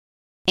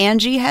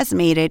Angie has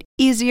made it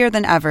easier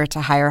than ever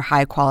to hire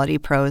high-quality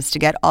pros to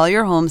get all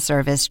your home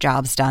service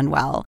jobs done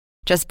well.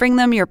 Just bring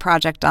them your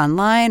project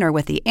online or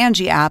with the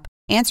Angie app,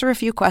 answer a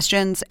few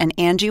questions, and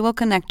Angie will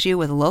connect you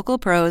with local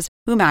pros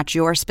who match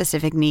your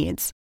specific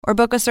needs. Or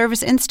book a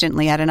service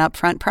instantly at an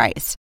upfront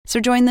price. So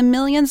join the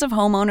millions of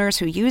homeowners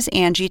who use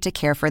Angie to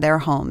care for their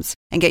homes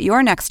and get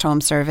your next home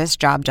service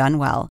job done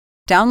well.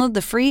 Download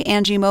the free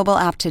Angie mobile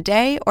app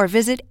today or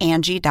visit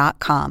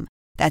Angie.com.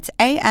 That's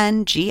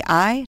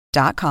ANGI.com.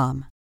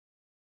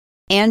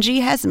 Angie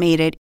has made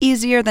it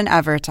easier than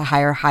ever to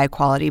hire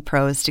high-quality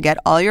pros to get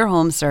all your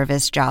home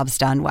service jobs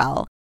done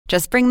well.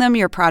 Just bring them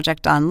your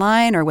project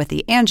online or with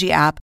the Angie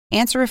app,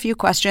 answer a few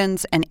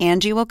questions, and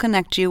Angie will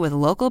connect you with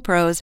local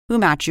pros who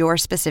match your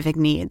specific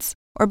needs.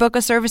 Or book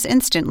a service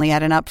instantly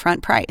at an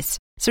upfront price.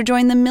 So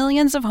join the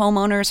millions of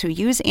homeowners who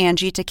use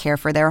Angie to care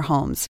for their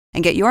homes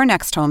and get your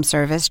next home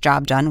service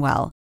job done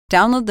well.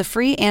 Download the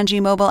free Angie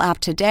mobile app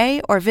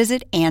today or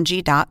visit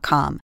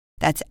Angie.com.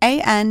 That's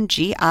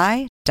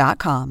ANGI.com.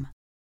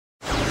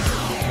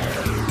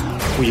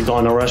 We've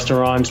gone to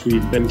restaurants,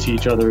 we've been to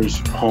each other's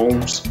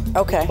homes.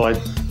 Okay. But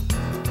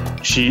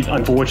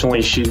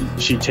unfortunately,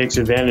 she takes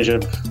advantage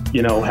of,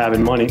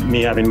 having money,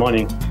 me having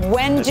money.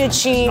 When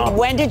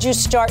did you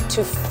start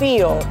to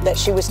feel that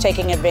she was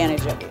taking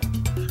advantage of you?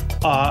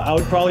 I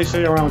would probably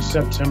say around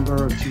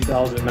September of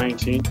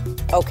 2019.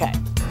 Okay.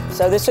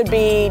 So this would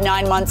be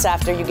 9 months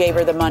after you gave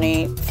her the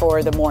money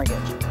for the mortgage.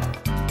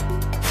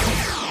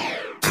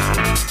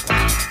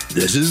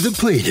 This is the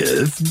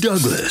plaintiff,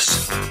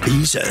 Douglas.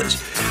 He says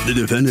the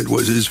defendant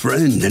was his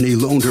friend and he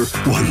loaned her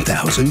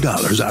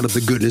 $1,000 out of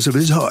the goodness of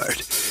his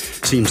heart.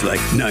 Seems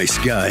like nice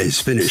guys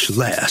finish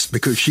last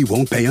because she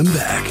won't pay him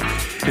back.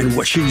 And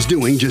what she's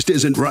doing just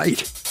isn't right.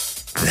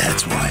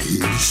 That's why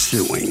he's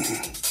suing.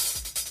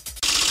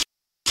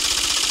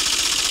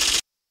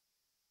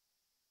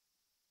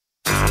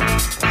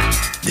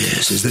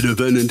 This is the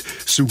defendant,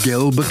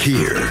 Sugel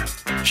Bakir.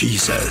 She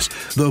says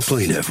the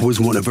plaintiff was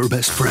one of her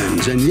best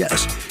friends, and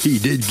yes, he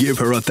did give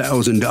her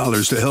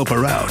 $1,000 to help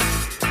her out.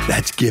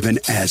 That's given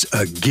as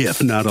a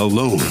gift, not a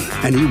loan,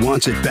 and he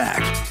wants it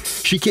back.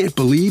 She can't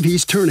believe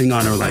he's turning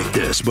on her like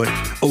this, but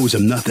owes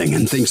him nothing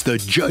and thinks the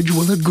judge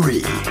will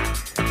agree.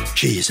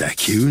 She's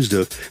accused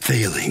of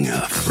failing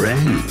a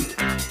friend.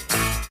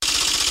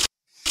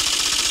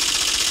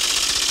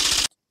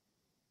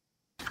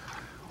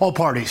 All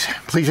parties,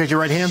 please raise your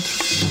right hand.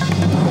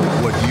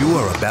 What you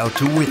are about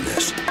to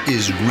witness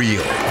is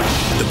real.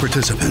 The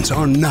participants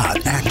are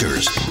not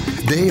actors.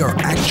 They are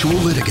actual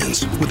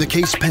litigants with a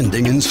case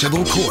pending in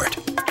civil court.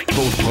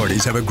 Both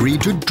parties have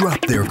agreed to drop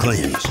their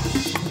claims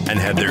and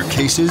have their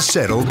cases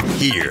settled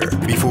here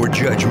before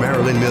Judge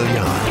Marilyn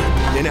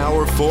Milian in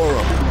our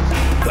forum,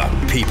 the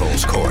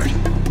People's Court.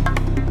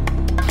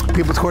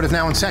 People's Court is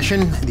now in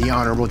session. The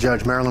Honorable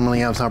Judge Marilyn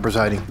Milian is now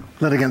presiding.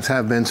 Litigants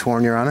have been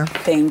sworn, Your Honor.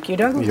 Thank you,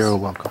 Douglas. You're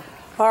welcome.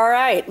 All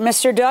right,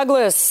 Mr.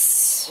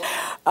 Douglas,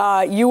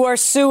 you are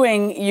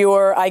suing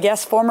your,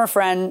 former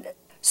friend,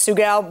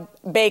 Sugel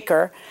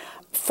Baker,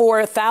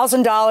 for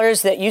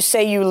 $1,000 that you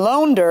say you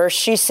loaned her.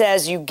 She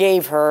says you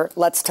gave her.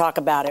 Let's talk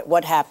about it.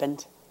 What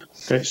happened?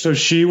 Okay, so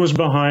she was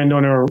behind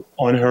on her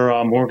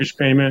mortgage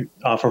payment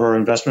for her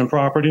investment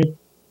property.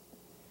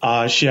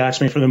 She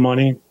asked me for the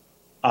money.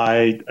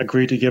 I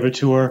agreed to give it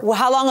to her. Well,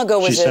 how long ago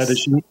was this? She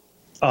said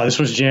that this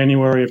was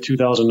January of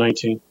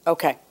 2019.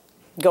 Okay,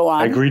 go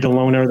on. I agreed to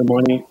loan her the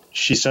money.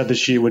 She said that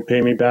she would pay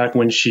me back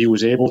when she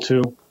was able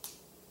to.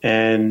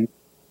 And,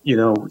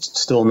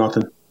 still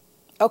nothing.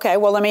 Okay,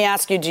 well, let me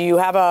ask you, do you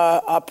have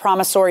a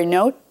promissory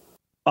note?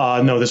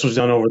 No, this was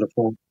done over the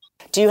phone.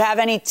 Do you have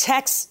any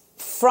texts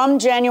from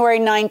January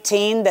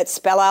 19 that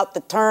spell out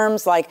the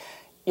terms, like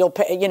you'll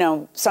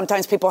pay,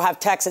 sometimes people have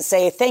texts that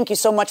say, thank you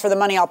so much for the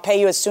money. I'll pay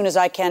you as soon as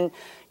I can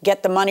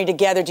get the money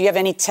together. Do you have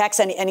any text,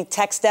 any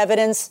text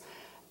evidence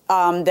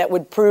that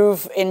would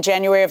prove in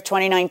January of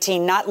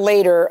 2019, not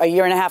later, a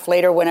year and a half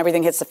later when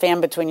everything hits the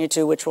fan between you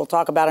two, which we'll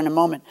talk about in a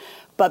moment,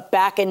 but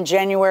back in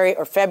January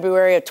or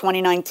February of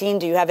 2019,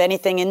 do you have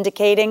anything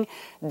indicating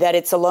that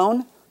it's a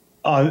loan?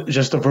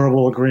 Just a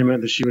verbal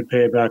agreement that she would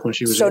pay it back when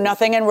she was able. So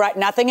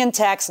nothing in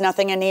text,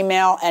 nothing in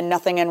email, and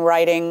nothing in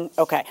writing.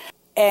 Okay.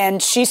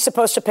 And she's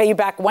supposed to pay you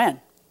back when?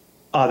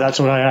 That's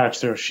what I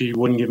asked her. She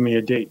wouldn't give me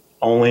a date,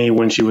 only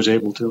when she was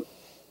able to.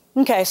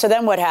 Okay, so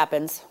then what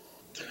happens?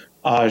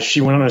 She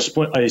went on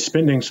a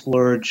spending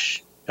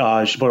splurge.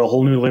 She bought a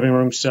whole new living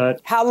room set.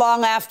 How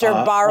long after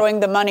borrowing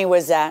the money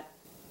was that?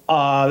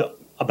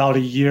 About a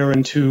year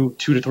and 2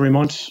 to 3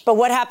 months. But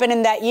what happened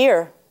in that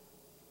year?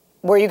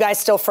 Were you guys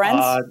still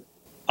friends?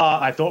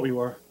 I thought we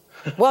were.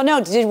 Well,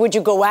 no. Would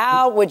you go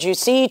out? Would you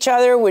see each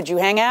other? Would you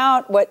hang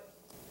out? What?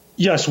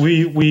 Yes,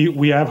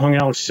 we have hung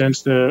out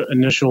since the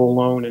initial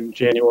loan in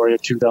January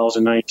of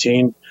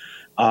 2019.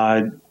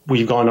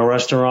 We've gone to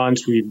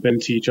restaurants. We've been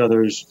to each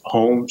other's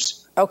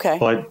homes. Okay.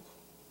 But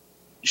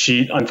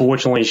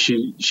unfortunately,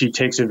 she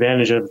takes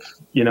advantage of,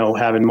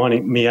 having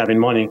money, me having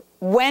money.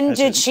 When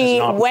did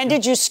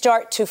you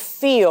start to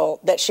feel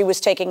that she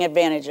was taking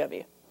advantage of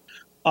you?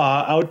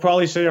 I would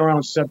probably say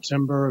around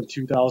September of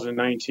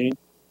 2019.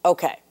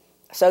 Okay.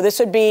 So this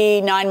would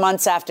be 9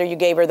 months after you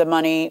gave her the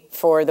money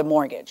for the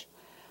mortgage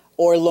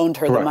or loaned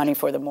her Correct. the money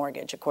for the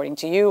mortgage, according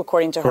to you,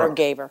 according to her, Correct.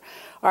 gave her.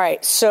 All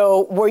right.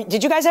 So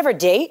did you guys ever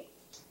date?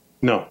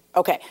 No.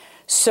 Okay.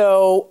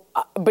 So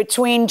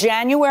between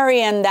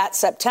January and that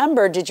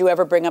September, did you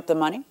ever bring up the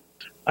money?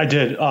 I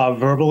did,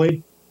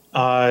 verbally.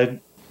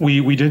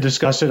 We did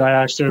discuss it. I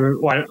asked her,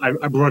 well,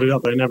 I brought it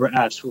up, but I never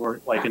asked for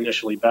it, like,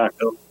 initially back,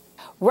 though.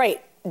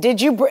 Right.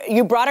 Did you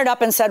brought it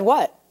up and said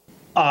what?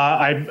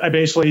 I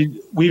basically,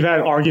 we've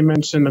had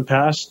arguments in the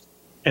past,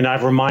 and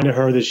I've reminded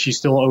her that she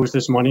still owes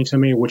this money to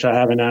me, which I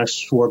haven't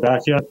asked for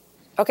back yet.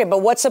 Okay,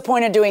 but what's the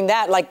point of doing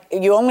that? Like,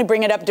 you only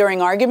bring it up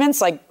during arguments?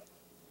 Like,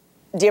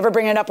 do you ever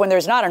bring it up when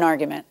there's not an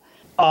argument?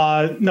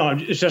 No,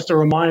 it's just a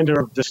reminder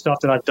of the stuff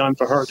that I've done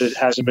for her that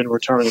hasn't been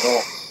returned at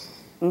all.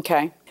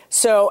 Okay.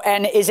 So,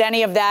 and is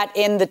any of that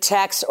in the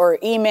text or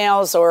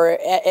emails or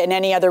in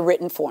any other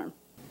written form?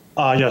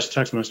 Yes,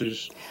 text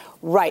messages.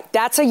 Right.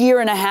 That's a year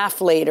and a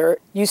half later.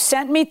 You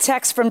sent me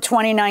text from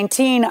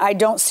 2019. I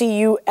don't see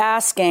you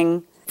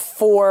asking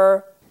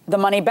for the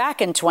money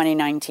back in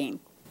 2019.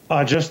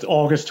 Just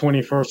August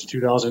 21st,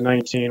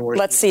 2019.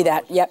 Let's see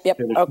that. Yep.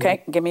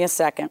 Okay. Give me a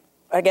second.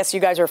 I guess you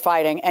guys are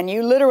fighting. And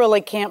you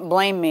literally can't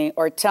blame me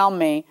or tell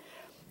me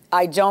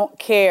I don't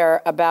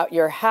care about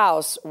your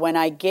house when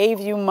I gave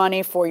you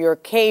money for your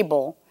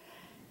cable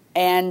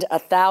and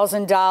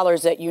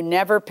 $1,000 that you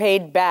never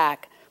paid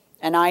back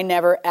and I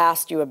never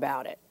asked you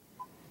about it.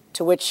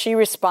 To which she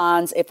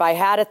responds, if I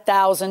had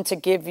 $1,000 to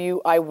give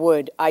you, I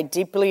would. I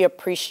deeply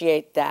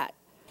appreciate that.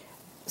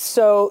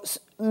 So,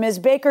 Ms.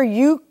 Baker,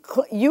 you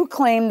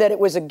claim that it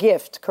was a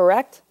gift,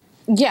 correct?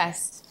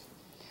 Yes.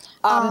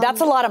 That's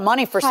a lot of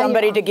money for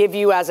somebody to give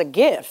you as a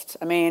gift.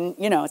 I mean,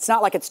 you know, it's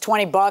not like it's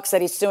 $20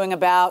 that he's suing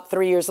about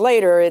 3 years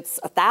later. It's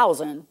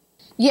 $1,000.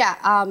 Yeah.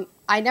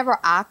 I never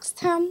asked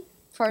him.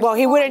 Well,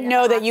 he wouldn't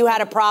know that you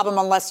had a problem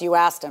unless you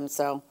asked him.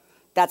 So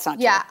that's not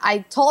true. Yeah, I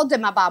told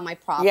him about my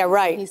problem. Yeah,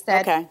 right. He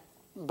said, okay.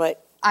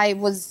 But I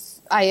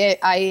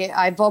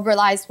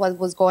verbalized what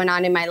was going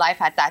on in my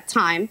life at that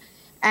time.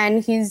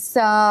 And he's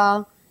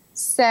said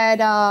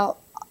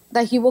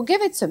that he will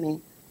give it to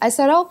me. I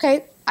said,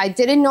 okay. I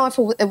didn't know if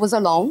it was a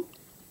loan.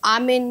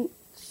 I'm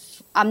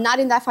not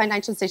in that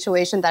financial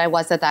situation that I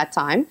was at that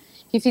time.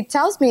 If he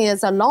tells me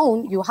it's a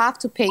loan, you have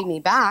to pay me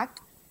back,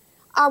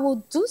 I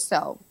will do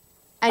so.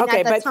 And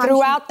okay, but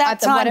throughout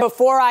that time,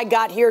 before I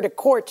got here to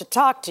court to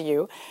talk to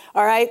you,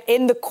 all right,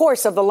 in the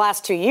course of the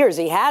last 2 years,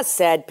 he has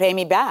said, pay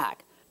me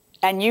back.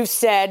 And you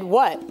said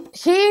what?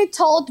 He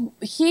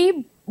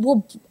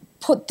will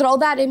throw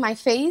that in my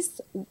face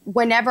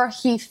whenever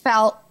he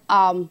felt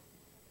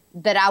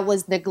that I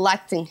was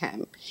neglecting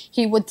him.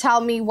 He would tell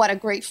me what a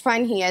great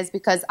friend he is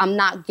because I'm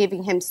not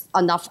giving him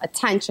enough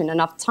attention,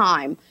 enough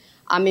time.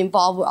 I'm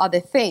involved with other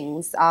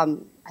things. I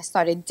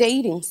started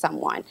dating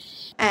someone.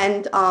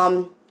 And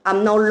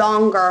I'm no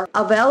longer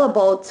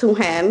available to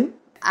him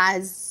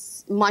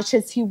as much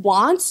as he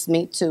wants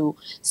me to.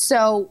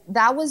 So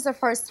that was the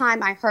first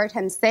time I heard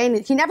him saying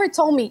it. He never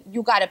told me,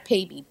 you got to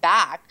pay me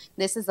back.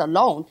 This is a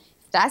loan.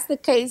 If that's the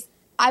case,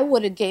 I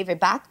would have gave it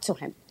back to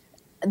him.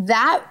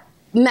 That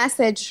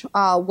message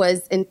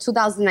was in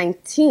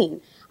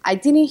 2019. I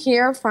didn't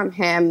hear from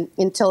him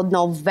until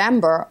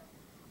November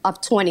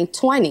of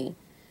 2020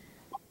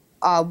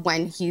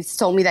 when he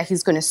told me that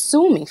he's going to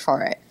sue me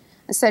for it.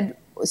 I said,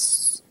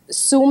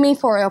 sue me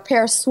for a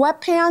pair of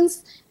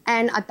sweatpants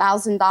and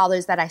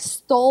 $1,000 that I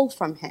stole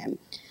from him.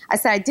 I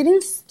said, I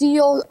didn't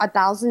steal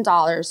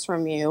 $1,000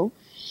 from you.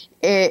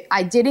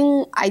 I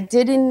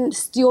didn't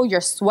steal your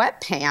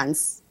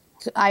sweatpants.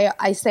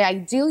 I say I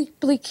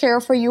deeply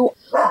care for you,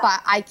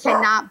 but I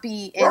cannot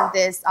be in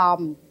this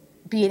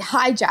being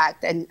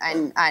hijacked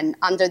and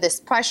under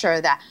this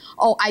pressure that,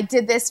 oh, I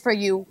did this for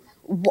you.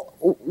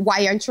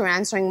 Why aren't you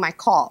answering my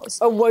calls?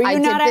 Oh, were you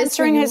not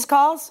answering his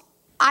calls?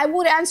 I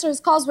would answer his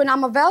calls when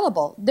I'm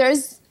available.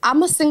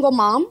 I'm a single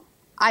mom.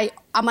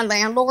 I'm a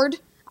landlord.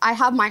 I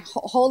have my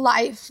whole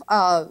life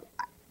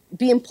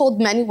being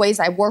pulled many ways.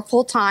 I work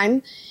full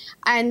time.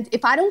 And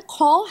if I don't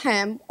call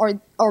him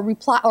or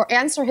reply or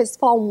answer his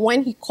phone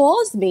when he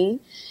calls me,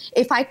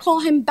 if I call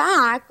him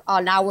back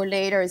an hour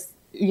later,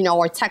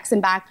 or text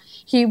him back,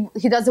 he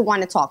doesn't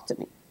want to talk to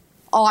me.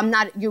 Oh,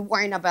 you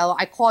weren't available.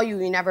 I call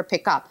you, you never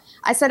pick up.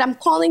 I said, I'm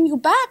calling you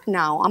back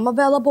now. I'm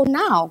available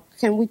now.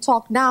 Can we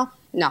talk now?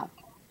 No.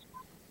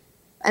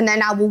 And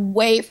then I will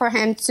wait for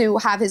him to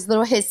have his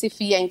little hissy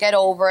fit and get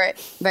over it.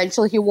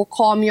 Eventually he will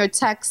call me or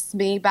text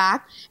me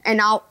back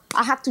and I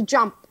have to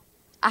jump.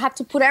 I have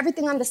to put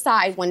everything on the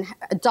side. When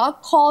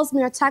Doug calls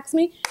me or texts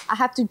me, I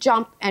have to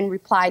jump and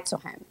reply to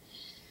him.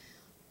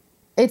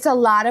 It's a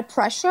lot of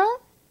pressure.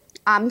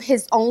 I'm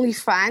his only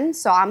friend,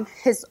 so I'm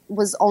his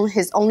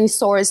only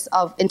source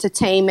of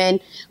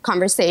entertainment,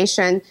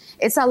 conversation.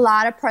 It's a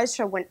lot of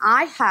pressure when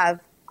I'm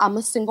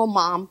a single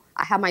mom.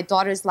 I have my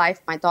daughter's life,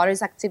 my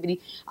daughter's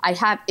activity. I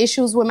have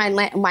issues with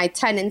my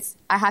tenants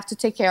I have to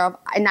take care of,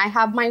 and I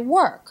have my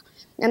work.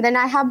 And then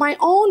I have my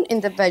own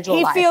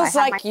individual life. He feels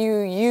like you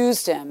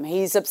used him.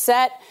 He's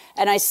upset.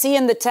 And I see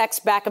in the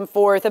text back and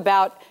forth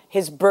about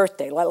his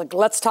birthday.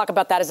 Let's talk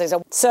about that as I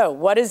say. So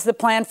what is the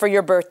plan for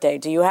your birthday?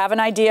 Do you have an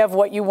idea of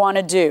what you want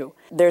to do?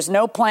 There's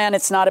no plan.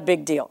 It's not a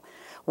big deal.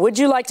 Would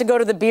you like to go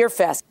to the beer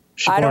fest?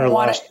 I don't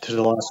want to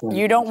the last one.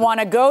 You don't want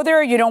to go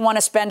there? You don't want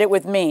to spend it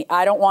with me?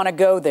 I don't want to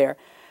go there.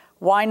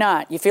 Why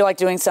not? You feel like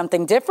doing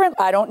something different?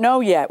 I don't know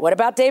yet. What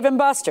about Dave &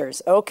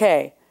 Buster's?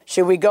 Okay.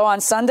 Should we go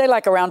on Sunday,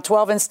 like around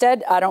 12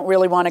 instead? I don't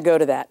really want to go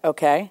to that.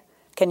 Okay.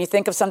 Can you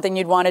think of something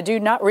you'd want to do?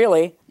 Not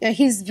really. Yeah,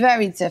 he's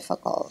very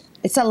difficult.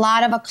 It's a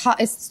lot of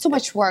it's too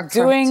much work.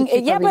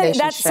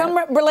 But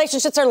some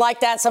relationships are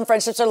like that. Some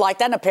friendships are like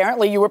that. And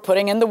apparently you were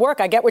putting in the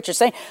work. I get what you're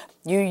saying.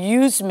 You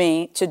use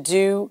me to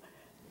do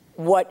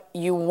what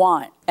you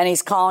want. And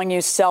he's calling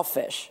you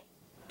selfish.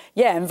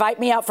 Yeah, invite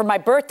me out for my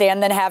birthday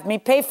and then have me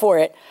pay for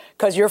it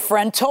because your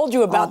friend told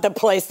you about the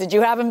place. Did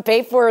you have him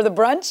pay for the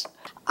brunch?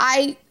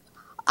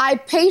 I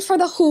paid for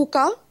the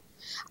hookah.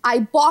 I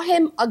bought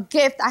him a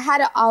gift. I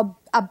had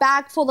a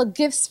bag full of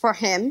gifts for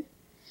him.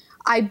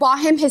 I bought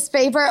him his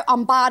favorite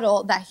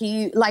bottle that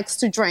he likes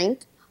to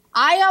drink.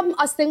 I am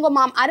a single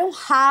mom. I don't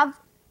have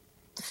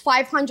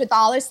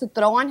 $500 to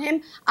throw on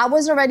him. I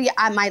was already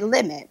at my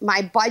limit.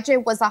 My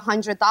budget was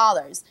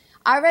 $100.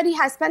 I already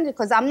had spent it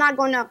because I'm not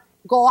going to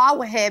go out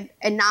with him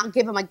and not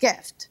give him a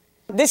gift.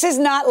 This is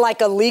not like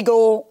a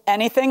legal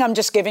anything. I'm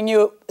just giving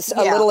you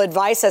a little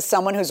advice as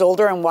someone who's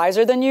older and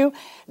wiser than you,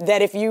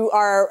 that if you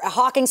are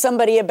hawking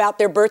somebody about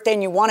their birthday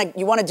and you want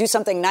to do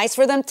something nice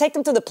for them, take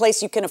them to the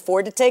place you can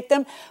afford to take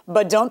them,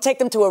 but don't take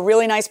them to a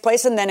really nice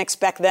place and then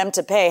expect them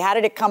to pay. How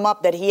did it come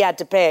up that he had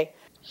to pay?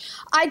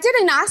 I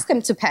didn't ask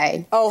him to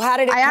pay. Oh, how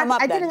did it come up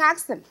then? I didn't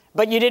ask him.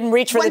 But you didn't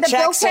reach for the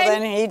check, so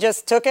then he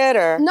just took it,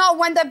 or? No,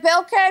 when the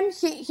bill came,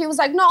 he was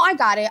like, no, I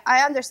got it.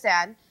 I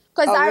understand.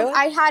 Because really?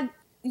 I had...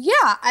 Yeah,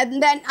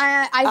 and then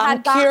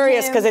I'm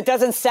curious because it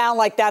doesn't sound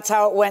like that's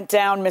how it went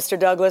down, Mr.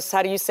 Douglas.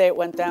 How do you say it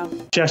went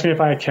down? She asked me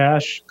if I had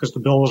cash because the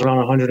bill was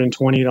around $120 to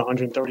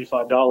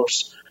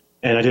 $135,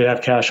 and I did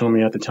have cash on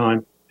me at the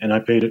time, and I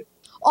paid it.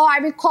 Oh, I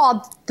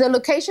recall the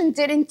location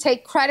didn't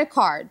take credit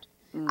card.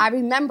 I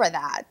remember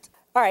that.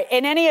 All right.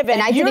 In any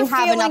event, your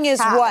feeling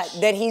is what?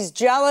 That he's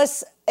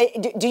jealous.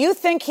 Do you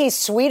think he's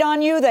sweet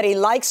on you? That he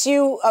likes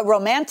you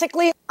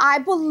romantically? I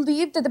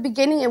believed at the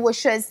beginning it was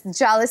just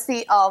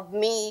jealousy of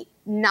me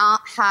not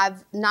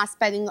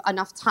spending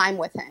enough time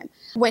with him.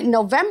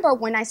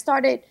 When I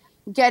started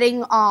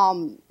getting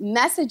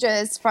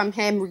messages from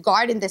him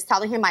regarding this,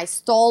 telling him I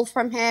stole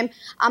from him,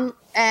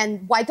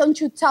 and why don't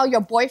you tell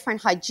your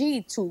boyfriend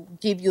Haji to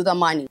give you the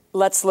money?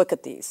 Let's look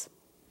at these.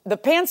 The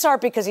pants are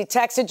because he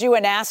texted you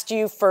and asked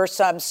you for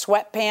some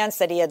sweatpants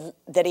that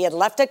he had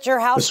left at your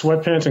house? The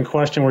sweatpants in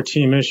question were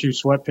team issue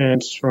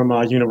sweatpants from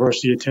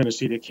University of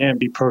Tennessee. They can't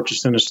be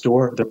purchased in a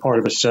store. They're part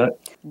of a set.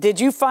 Did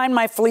you find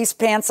my fleece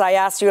pants I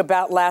asked you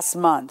about last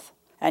month?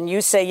 And you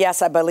say,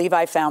 yes, I believe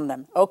I found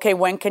them. Okay,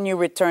 when can you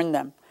return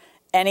them?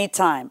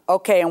 Anytime.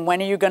 Okay, and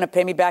when are you going to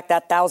pay me back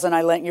that $1,000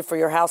 I lent you for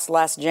your house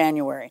last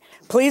January?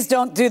 Please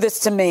don't do this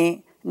to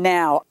me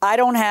now. I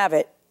don't have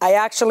it.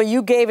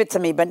 You gave it to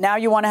me, but now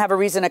you want to have a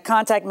reason to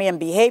contact me and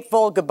be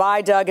hateful.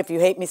 Goodbye, Doug. If you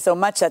hate me so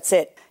much, that's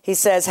it. He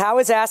says, how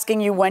is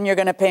asking you when you're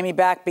going to pay me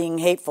back being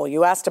hateful?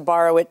 You asked to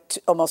borrow it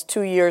almost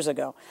 2 years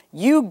ago.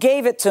 You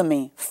gave it to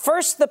me.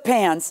 First the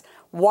pants.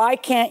 Why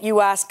can't you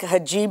ask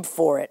Hajib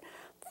for it?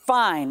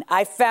 Fine.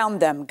 I found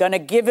them. Going to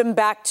give him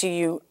back to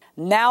you.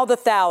 Now the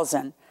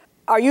 $1,000.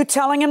 Are you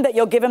telling him that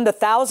you'll give him the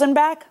 $1,000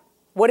 back?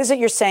 What is it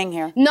you're saying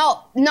here?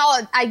 No,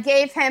 I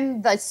gave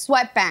him the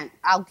sweatband.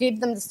 I'll give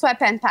them the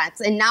sweatband pants.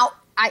 And now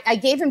I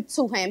gave him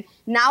to him.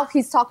 Now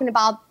he's talking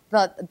about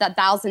the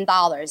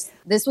 $1,000.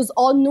 This was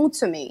all new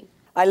to me.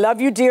 I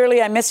love you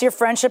dearly. I miss your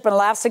friendship and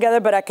laughs together,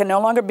 but I can no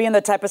longer be in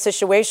the type of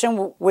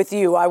situation with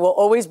you. I will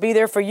always be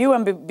there for you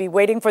and be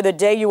waiting for the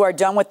day you are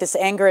done with this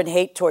anger and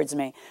hate towards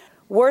me.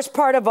 Worst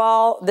part of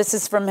all, this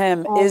is from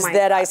him, is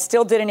that God. I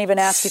still didn't even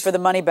ask you for the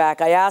money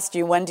back. I asked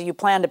you, when do you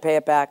plan to pay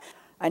it back?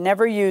 I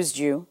never used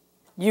you.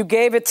 You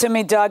gave it to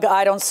me, Doug.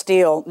 I don't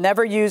steal.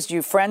 Never used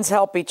you. Friends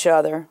help each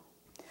other.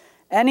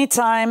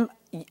 Anytime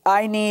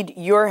I need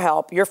your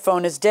help, your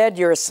phone is dead,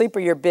 you're asleep, or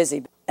you're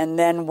busy. And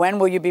then when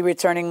will you be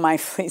returning my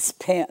fleece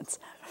pants?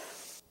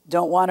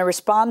 Don't want to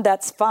respond?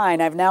 That's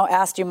fine. I've now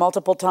asked you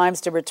multiple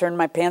times to return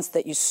my pants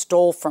that you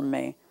stole from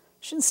me.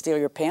 She didn't steal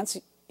your pants.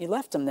 You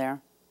left them there.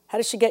 How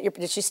did she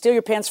did she steal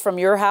your pants from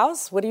your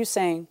house? What are you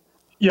saying?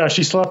 Yeah,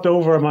 she slept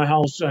over at my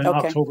house in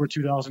October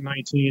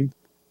 2019.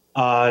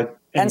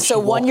 And so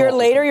 1 year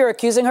later, you're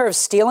accusing her of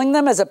stealing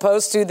them as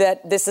opposed to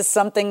that this is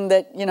something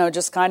that,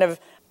 just kind of...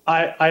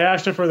 I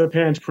asked her for the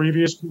pants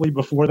previously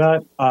before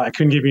that. I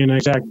couldn't give you an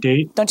exact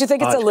date. Don't you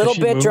think it's a little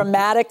bit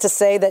dramatic to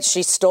say that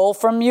she stole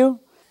from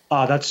you?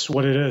 That's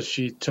what it is.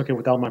 She took it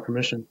without my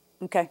permission.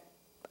 Okay.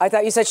 I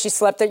thought you said she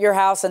slept at your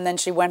house and then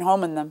she went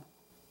home in them.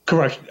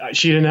 Correct.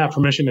 She didn't have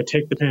permission to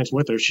take the pants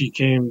with her. She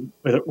came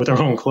with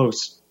her own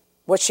clothes.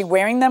 Was she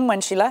wearing them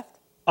when she left?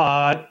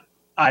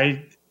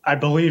 I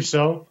believe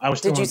so. I was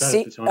still in bed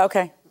at the time.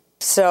 Okay.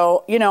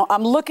 So,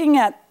 I'm looking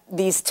at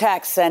these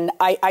texts, and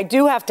I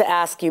do have to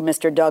ask you,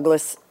 Mr.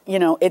 Douglas, you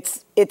know,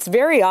 it's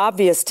very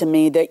obvious to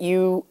me that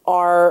you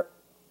are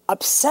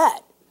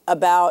upset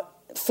about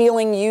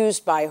feeling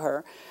used by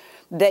her,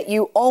 that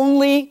you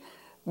only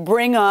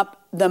bring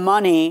up the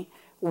money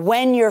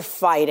when you're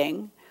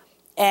fighting.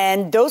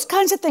 And those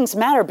kinds of things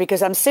matter,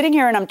 because I'm sitting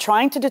here and I'm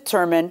trying to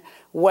determine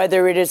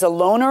whether it is a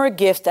loan or a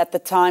gift at the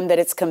time that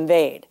it's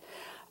conveyed.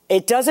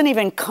 It doesn't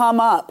even come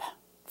up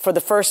for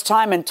the first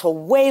time until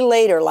way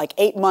later, like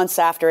 8 months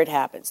after it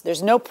happens.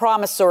 There's no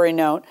promissory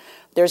note.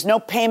 There's no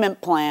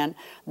payment plan.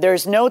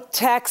 There's no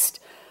text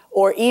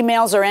or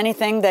emails or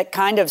anything that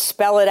kind of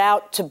spell it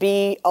out to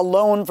be a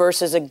loan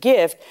versus a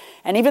gift.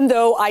 And even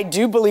though I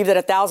do believe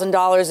that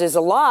 $1,000 is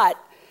a lot,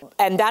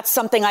 and that's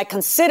something I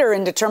consider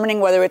in determining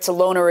whether it's a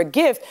loan or a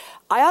gift,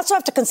 I also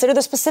have to consider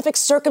the specific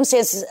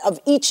circumstances of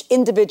each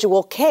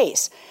individual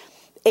case.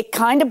 It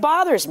kind of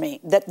bothers me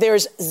that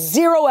there's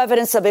zero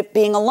evidence of it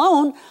being a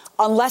loan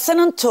unless and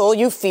until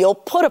you feel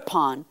put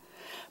upon.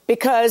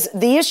 Because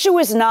the issue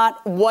is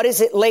not what is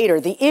it later.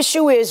 The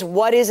issue is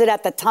what is it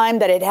at the time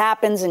that it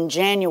happens in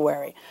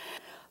January.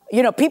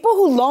 You know, people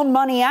who loan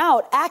money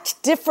out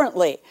act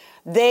differently.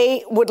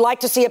 They would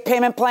like to see a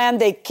payment plan.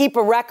 They keep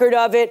a record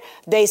of it.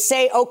 They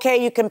say,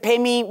 okay, you can pay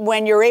me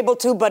when you're able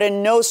to, but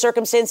in no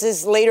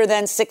circumstances later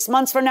than 6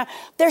 months from now.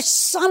 There's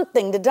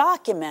something to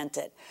document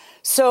it.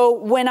 So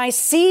when I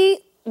see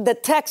the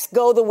text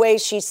go the way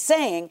she's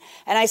saying,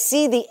 and I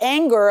see the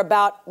anger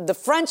about the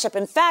friendship.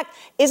 In fact,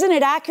 isn't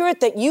it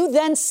accurate that you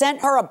then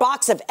sent her a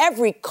box of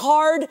every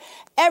card,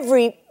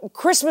 every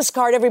Christmas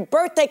card, every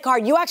birthday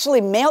card? You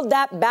actually mailed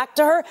that back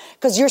to her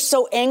because you're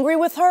so angry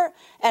with her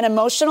and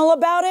emotional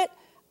about it?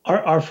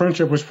 Our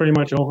friendship was pretty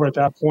much over at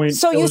that point.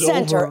 So you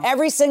sent her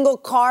every single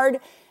card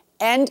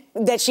and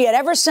that she had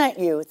ever sent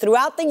you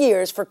throughout the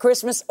years for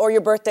Christmas or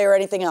your birthday or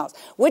anything else,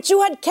 which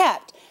you had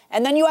kept.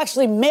 And then you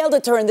actually mailed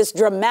it to her in this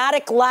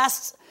dramatic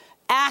last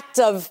act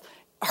of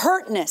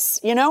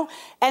hurtness, you know?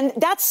 And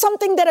that's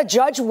something that a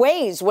judge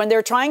weighs when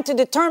they're trying to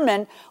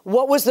determine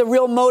what was the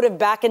real motive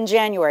back in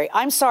January.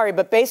 I'm sorry,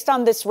 but based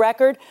on this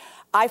record,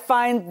 I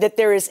find that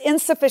there is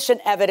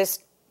insufficient evidence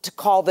to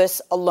call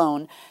this a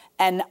loan.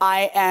 And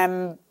I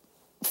am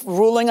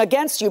ruling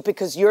against you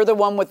because you're the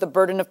one with the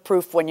burden of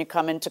proof when you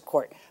come into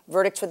court.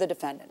 Verdict for the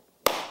defendant.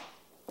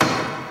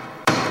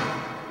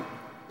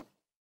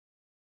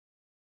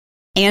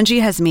 Angie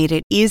has made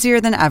it easier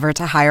than ever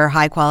to hire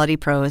high-quality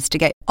pros to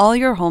get all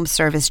your home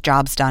service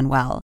jobs done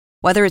well.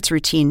 Whether it's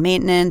routine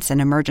maintenance, an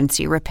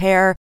emergency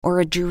repair, or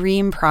a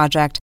dream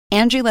project,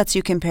 Angie lets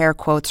you compare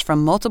quotes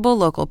from multiple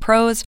local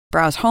pros,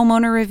 browse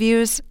homeowner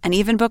reviews, and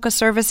even book a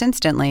service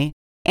instantly.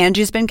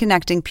 Angie's been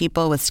connecting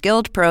people with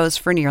skilled pros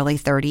for nearly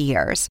 30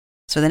 years.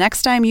 So the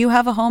next time you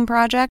have a home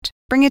project,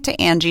 bring it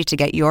to Angie to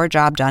get your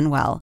job done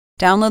well.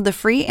 Download the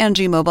free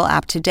Angie mobile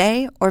app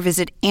today or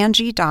visit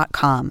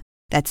Angie.com.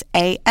 That's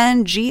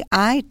ANGI.com.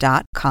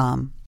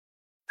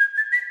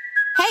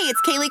 Hey,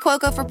 it's Kaylee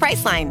Cuoco for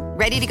Priceline.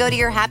 Ready to go to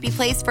your happy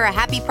place for a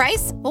happy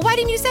price? Well, why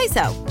didn't you say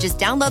so? Just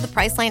download the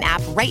Priceline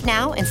app right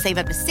now and save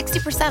up to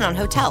 60% on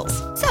hotels.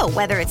 So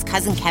whether it's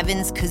Cousin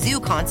Kevin's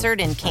Kazoo Concert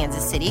in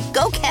Kansas City,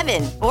 go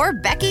Kevin, or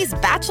Becky's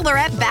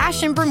Bachelorette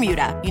Bash in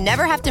Bermuda, you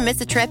never have to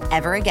miss a trip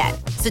ever again.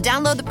 So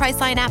download the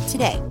Priceline app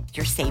today.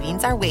 Your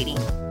savings are waiting.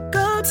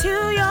 Go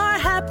to your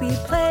happy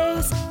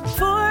place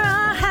for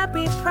a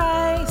happy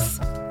price.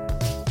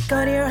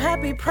 Go to your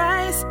happy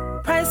price,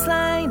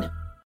 Priceline.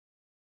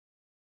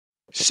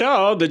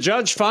 So the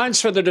judge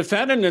finds for the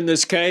defendant in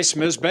this case.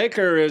 Ms.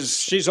 Baker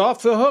she's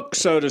off the hook,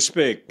 so to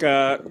speak.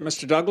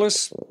 Mr.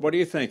 Douglas, what are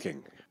you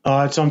thinking?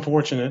 It's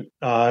unfortunate.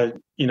 I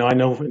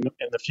know in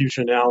the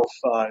future now,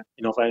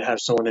 if I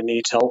have someone that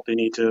needs help, they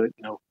need to,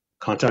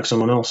 contact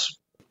someone else.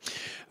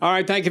 All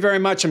right. Thank you very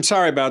much. I'm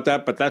sorry about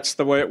that, but that's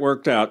the way it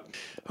worked out.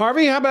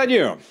 Harvey, how about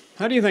you?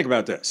 How do you think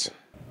about this?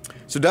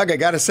 So, Doug, I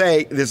got to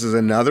say, this is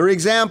another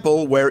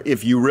example where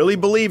if you really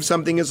believe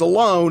something is a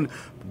loan,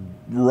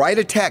 write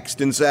a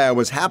text and say, I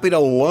was happy to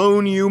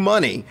loan you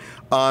money,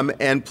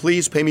 and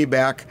please pay me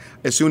back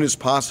as soon as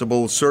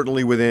possible,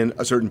 certainly within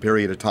a certain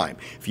period of time.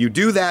 If you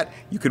do that,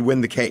 you could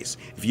win the case.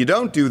 If you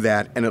don't do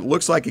that and it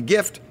looks like a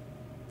gift,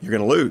 you're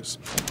going to lose.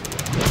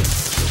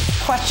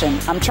 Question.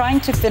 I'm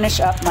trying to finish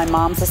up my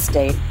mom's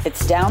estate.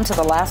 It's down to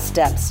the last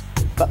steps,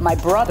 but my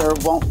brother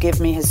won't give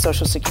me his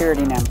Social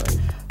Security number.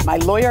 My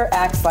lawyer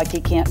acts like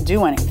he can't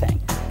do anything.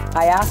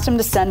 I asked him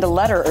to send a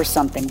letter or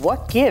something.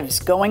 What gives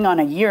going on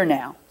a year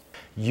now?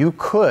 You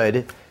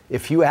could,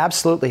 if you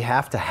absolutely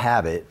have to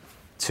have it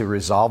to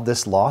resolve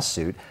this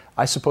lawsuit,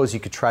 I suppose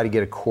you could try to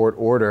get a court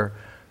order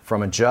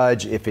from a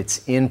judge if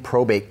it's in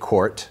probate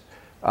court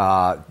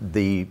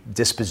the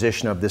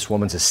disposition of this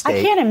woman's estate.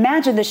 I can't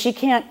imagine that she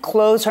can't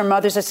close her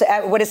mother's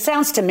estate. What it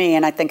sounds to me,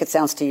 and I think it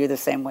sounds to you the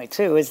same way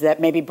too, is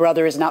that maybe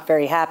brother is not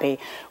very happy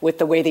with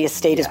the way the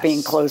estate is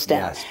being closed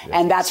down. Yes,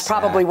 and that's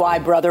probably why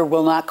brother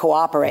will not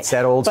cooperate. It's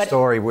that old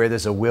story where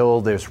there's a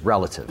will, there's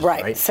relatives.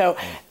 Right. So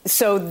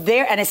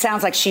there, and it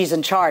sounds like she's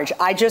in charge.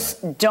 I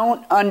just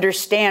don't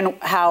understand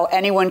how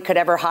anyone could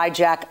ever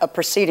hijack a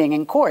proceeding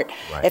in court.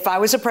 Right. If I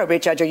was a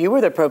probate judge or you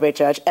were the probate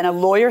judge and a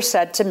lawyer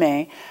said to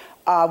me,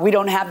 we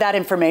don't have that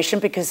information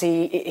because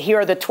here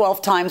are the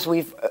 12 times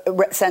we've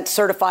sent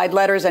certified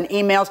letters and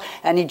emails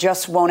and he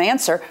just won't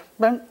answer,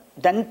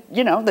 then,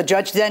 the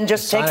judge then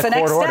just takes the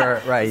next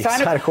step. Right,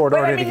 sign a court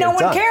order to get it done.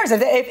 No one cares.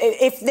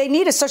 If they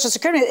need a Social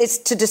Security, it's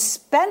to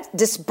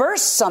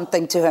disperse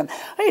something to him.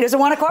 He doesn't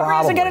want to cooperate,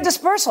 he doesn't get a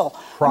dispersal.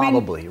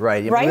 Probably,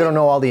 right. We don't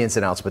know all the ins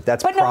and outs, but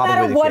that's probably the case. But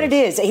no matter what it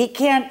is,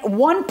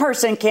 one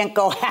person can't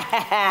go,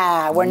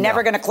 we're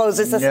never going to close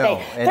this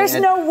estate. There's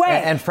no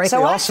way. And frankly,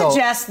 so also, I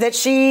suggest that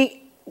she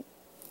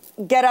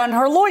get on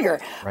her lawyer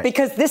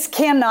because this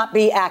cannot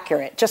be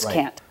accurate. Just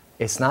can't.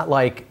 It's not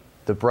like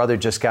the brother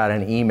just got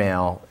an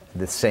email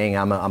that's saying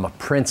I'm a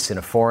prince in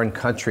a foreign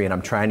country and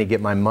I'm trying to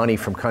get my money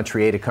from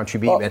country A to country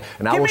B,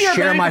 and I will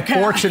share my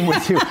fortune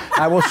with you.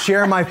 I will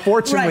share my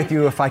fortune with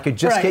you if I could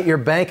just get your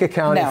bank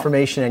account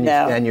information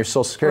and your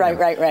Social Security.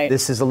 Right.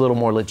 This is a little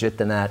more legit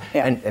than that,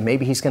 and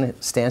maybe he's going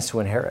to stands to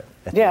inherit.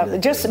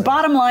 Just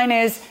bottom line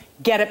is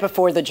get it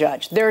before the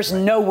judge. There's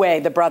no way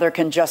the brother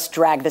can just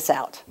drag this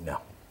out. No.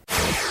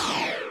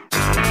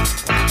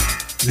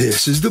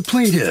 This is the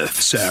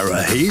plaintiff,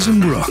 Sarah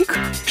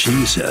Hazenbrook.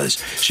 She says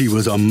she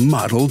was a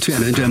model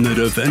tenant and the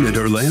defendant,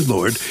 her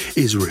landlord,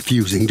 is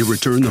refusing to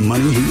return the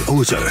money he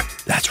owes her.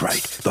 That's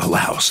right. The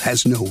house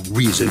has no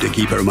reason to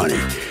keep her money.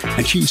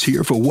 And she's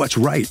here for what's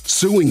right,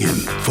 suing him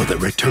for the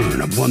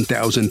return of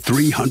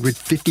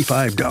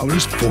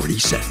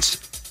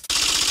 $1,355.40.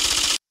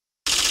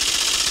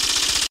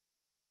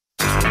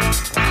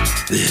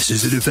 This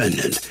is the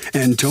defendant,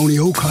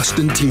 Antonio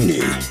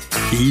Costantini.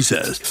 He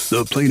says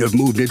the plaintiff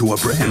moved into a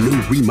brand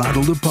new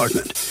remodeled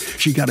apartment.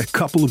 She got a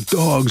couple of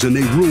dogs and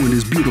they ruined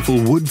his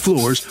beautiful wood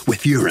floors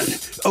with urine.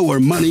 Owe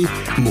her money,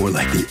 more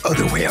like the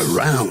other way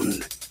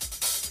around.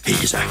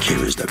 He's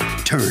accused of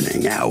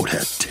turning out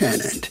a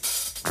tenant.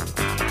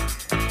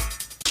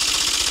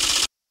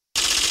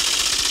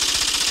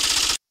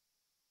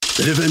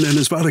 The defendant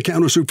has filed a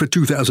countersuit for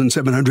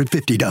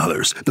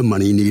 $2,750, the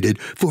money needed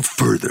for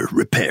further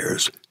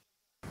repairs.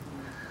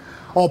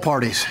 All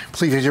parties,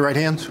 please raise your right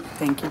hands.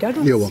 Thank you,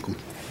 Douglas. You're welcome.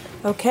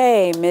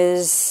 Okay,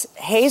 Ms.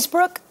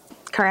 Hazenbrook.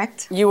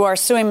 Correct. You are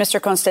suing Mr.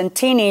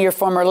 Costantini, your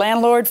former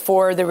landlord,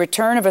 for the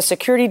return of a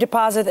security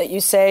deposit that you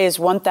say is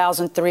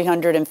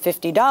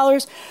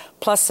 $1,350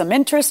 plus some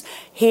interest.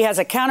 He has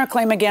a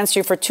counterclaim against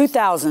you for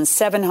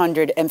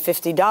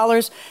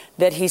 $2,750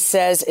 that he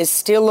says is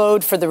still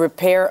owed for the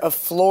repair of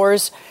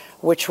floors,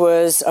 which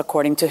was,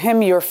 according to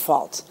him, your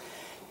fault.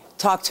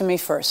 Talk to me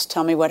first.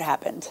 Tell me what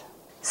happened.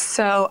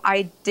 So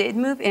I did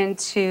move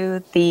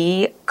into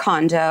the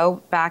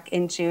condo back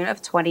in June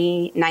of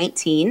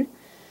 2019.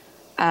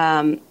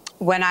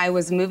 When I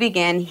was moving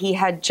in, he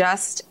had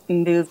just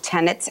moved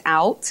tenants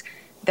out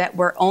that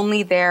were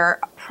only there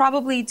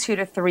probably 2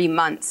 to 3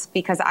 months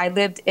because I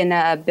lived in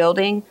a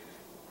building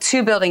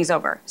 2 buildings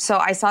over. So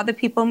I saw the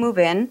people move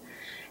in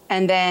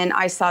and then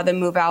I saw them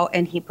move out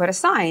and he put a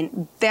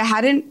sign. It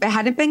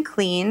hadn't been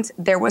cleaned.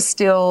 There was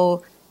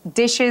still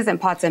dishes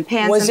and pots and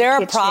pans. Was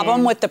there a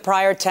problem with the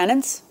prior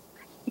tenants?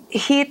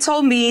 He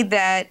told me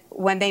that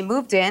when they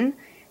moved in,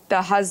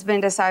 the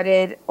husband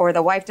decided or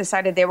the wife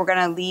decided they were going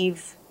to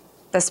leave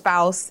the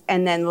spouse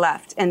and then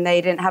left and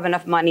they didn't have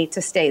enough money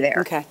to stay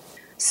there. Okay.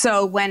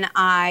 So when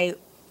I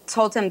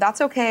told him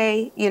that's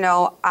okay,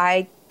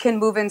 I can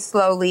move in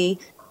slowly.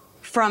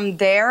 From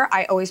there,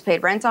 I always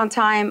paid rent on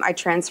time. I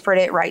transferred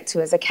it right to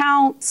his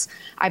account.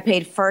 I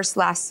paid first,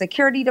 last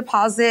security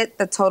deposit.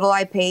 The total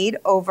I paid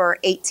over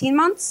 18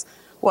 months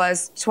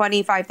was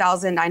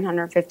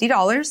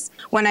 $25,950.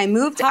 When I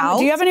moved out,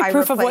 do you have any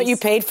proof of what you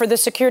paid for the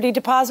security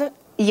deposit?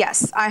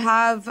 Yes, I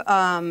have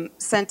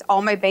sent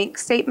all my bank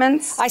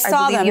statements. I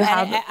saw them.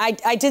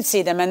 I did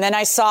see them. And then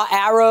I saw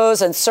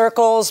arrows and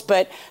circles,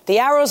 but the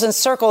arrows and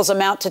circles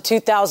amount to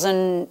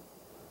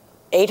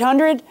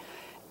 $2,800.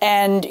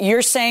 And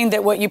you're saying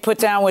that what you put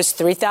down was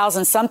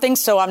 3,000 something.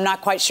 So I'm not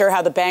quite sure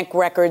how the bank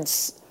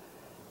records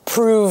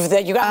prove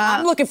that you got.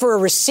 I'm looking for a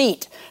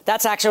receipt.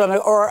 That's actually,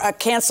 or a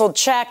canceled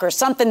check or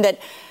something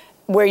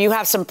where you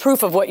have some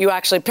proof of what you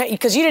actually paid.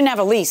 Because you didn't have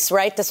a lease,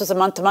 right? This was a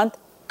month to month?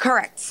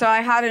 Correct. So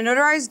I had a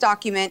notarized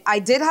document. I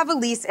did have a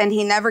lease and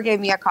he never gave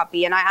me a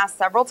copy. And I asked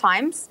several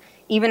times,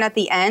 even at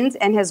the end,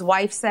 and his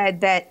wife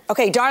said that...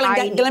 Okay,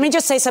 darling, let me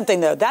just say something,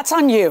 though. That's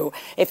on you.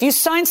 If you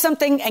sign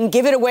something and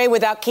give it away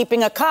without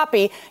keeping a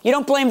copy, you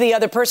don't blame the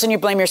other person, you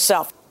blame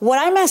yourself. What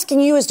I'm asking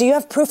you is, do you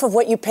have proof of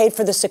what you paid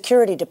for the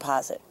security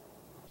deposit?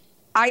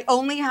 I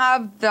only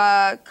have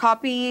the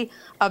copy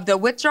of the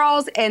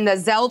withdrawals and the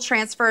Zelle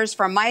transfers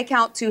from my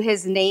account to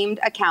his named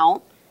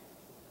account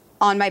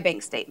on my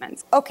bank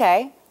statements.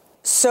 Okay.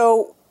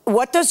 So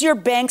What does your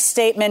bank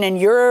statement and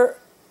your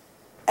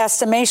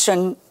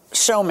estimation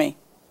show me?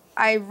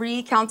 I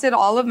recounted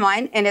all of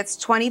mine, and it's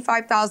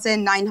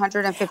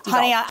 $25,950.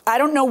 Honey, I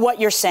don't know what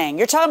you're saying.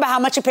 You're talking about how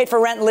much you paid for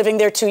rent and living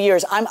there 2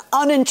 years. I'm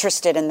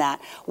uninterested in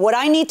that. What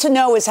I need to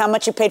know is how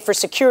much you paid for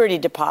security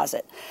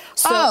deposit.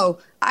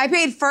 I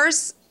paid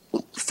first,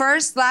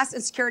 last,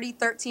 and security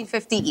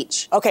 $1,350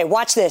 each. Okay,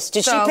 watch this.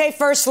 Did she pay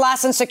first,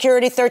 last, and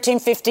security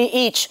 $1,350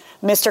 each,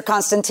 Mr.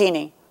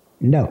 Constantini?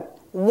 No.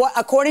 What,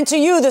 according to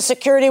you, the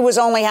security was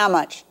only how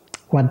much?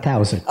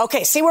 1,000.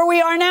 Okay, see where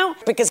we are now?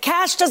 Because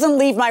cash doesn't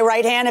leave my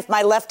right hand if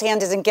my left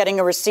hand isn't getting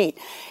a receipt.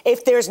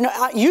 If there's no,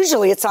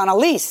 usually it's on a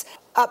lease.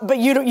 But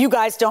you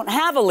guys don't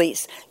have a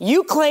lease.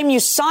 You claim you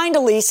signed a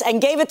lease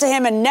and gave it to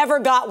him and never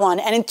got one,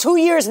 and in 2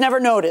 years never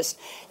noticed.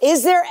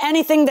 Is there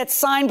anything that's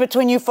signed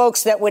between you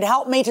folks that would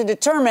help me to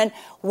determine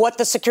what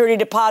the security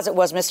deposit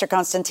was, Mr.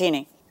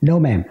 Constantini? No,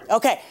 ma'am.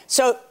 Okay,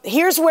 so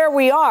here's where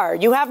we are.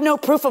 You have no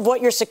proof of what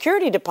your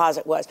security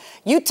deposit was.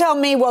 You tell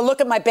me, well, look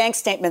at my bank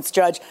statements,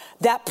 Judge.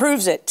 That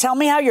proves it. Tell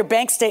me how your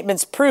bank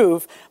statements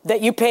prove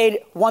that you paid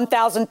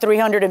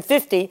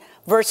 $1,350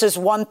 versus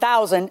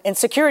 $1,000 in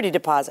security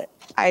deposit.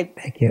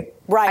 Thank you.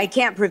 Right. I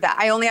can't prove that.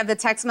 I only have the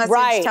text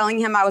message telling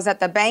him I was at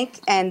the bank,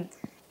 and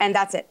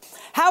that's it.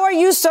 How are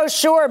you so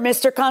sure,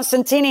 Mr.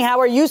 Constantini? How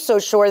are you so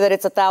sure that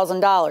it's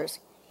 $1,000?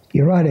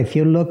 You're right. If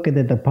you look at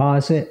the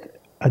deposit,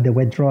 the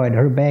withdrawal in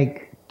her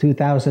bank,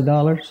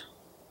 $2,000.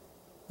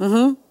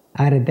 Mm-hmm.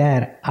 Out of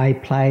that, I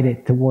applied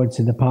it towards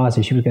the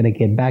deposit. She was going to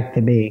get back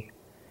to me.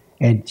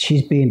 And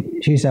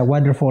she's a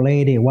wonderful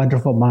lady, a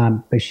wonderful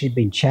mom, but she's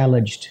been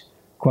challenged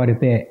quite a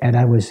bit. And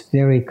I was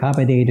very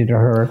accommodating to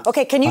her.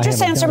 Okay, can you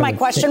just answer my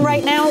question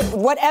right now?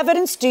 What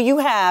evidence do you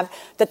have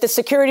that the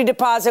security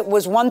deposit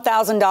was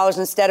 $1,000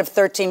 instead of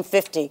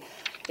 $1,350?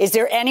 Is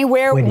there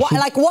anywhere,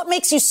 what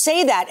makes you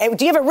say that?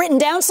 Do you have it written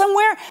down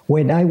somewhere?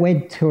 When I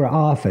went to her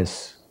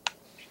office,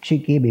 she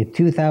gave me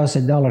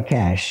 $2,000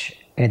 cash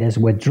and as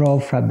withdrawal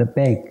from the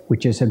bank,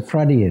 which is in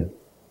front of you.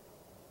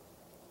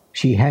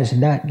 She has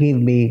not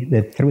given me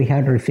the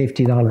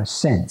 $350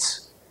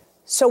 cents.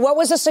 So what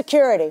was the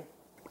security?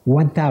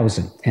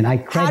 $1,000, and I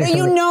credit. How do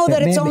you know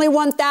that it's only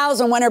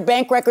 $1,000 when her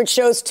bank record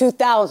shows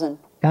 $2,000?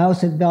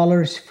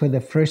 $1,000 for the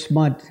first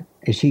month,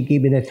 and she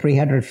gave me the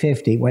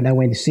 $350 when I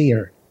went to see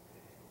her.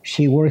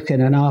 She worked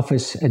in an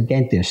office, a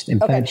dentist. In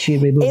fact, she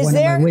removed one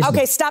of my wisdom.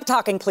 Okay, stop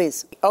talking,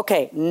 please.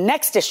 Okay,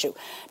 next issue.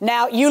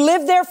 Now, you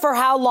lived there for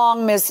how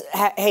long, Ms.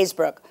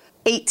 Haysbrook?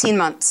 18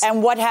 months.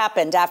 And what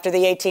happened after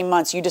the 18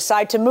 months? You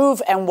decide to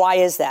move, and why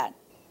is that?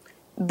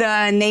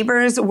 The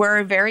neighbors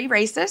were very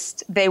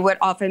racist. They would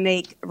often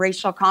make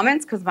racial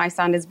comments because my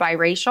son is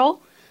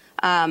biracial.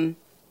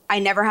 I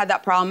never had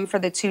that problem for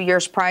the 2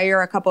 years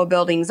prior, a couple of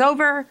buildings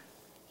over.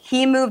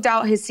 He moved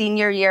out his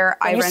senior year.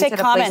 I rented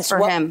a place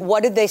for him.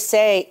 What did they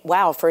say?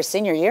 Wow, for a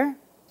senior year?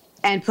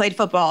 And played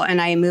football,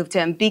 and I moved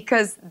him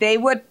because they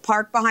would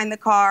park behind the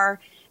car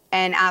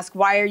and ask,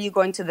 why are you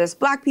going to this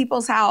black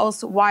people's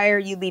house? Why are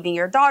you leaving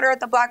your daughter at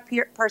the black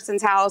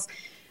person's house?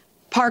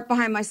 Park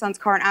behind my son's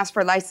car and ask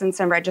for license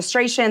and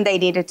registration. They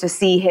needed to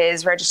see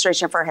his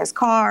registration for his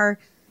car.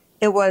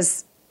 It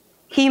wasn't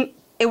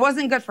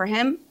good for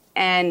him.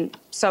 And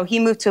so he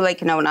moved to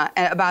Lake Nona,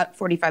 about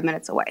 45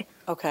 minutes away.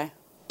 Okay.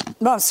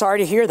 Well, I'm sorry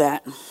to hear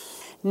that.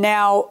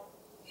 Now,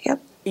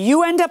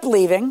 you end up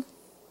leaving,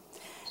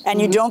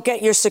 and you don't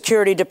get your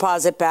security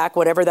deposit back,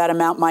 whatever that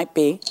amount might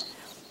be.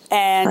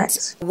 And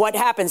what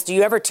happens? Do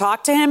you ever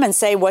talk to him and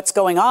say what's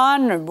going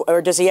on?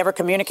 Or does he ever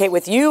communicate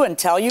with you and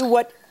tell you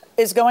what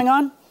is going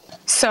on?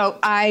 So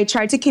I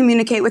tried to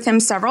communicate with him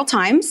several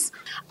times.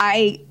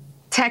 I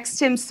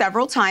texted him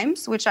several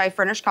times, which I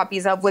furnished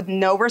copies of, with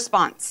no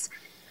response.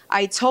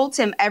 I told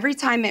him every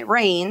time it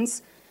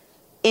rains,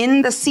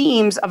 in the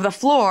seams of the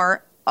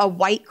floor, a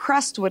white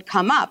crust would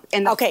come up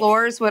and the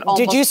floors would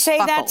almost Did you say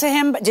buckle. that to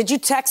him? Did you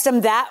text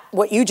him that,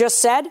 what you just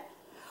said?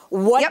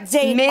 What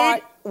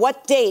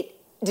date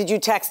did you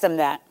text him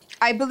that?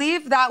 I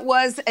believe that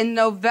was in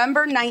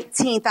November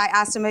 19th. I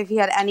asked him if he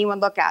had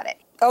anyone look at it.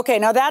 Okay,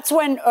 now that's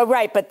when,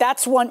 but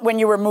that's when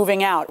you were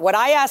moving out. What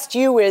I asked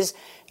you is,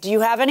 do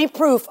you have any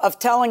proof of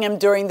telling him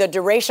during the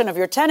duration of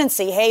your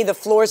tenancy, hey, the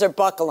floors are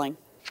buckling?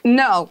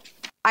 No.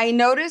 I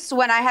noticed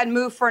when I had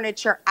moved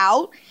furniture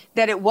out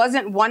that it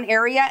wasn't one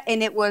area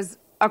and it was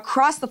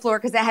across the floor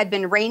because it had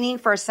been raining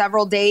for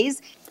several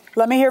days.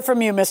 Let me hear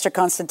from you, Mr.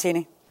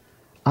 Constantini.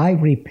 I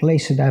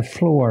replaced that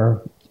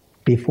floor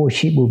before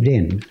she moved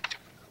in.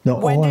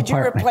 When did you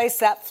replace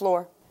that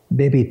floor?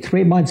 Maybe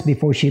 3 months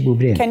before she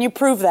moved in. Can you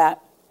prove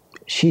that?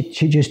 She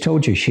just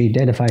told you. She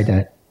identified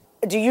that.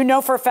 Do you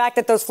know for a fact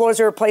that those floors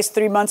were replaced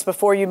 3 months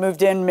before you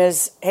moved in,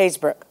 Ms.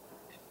 Haysbrook?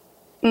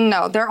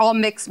 No, they're all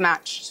mixed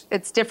matched.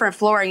 It's different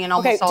flooring in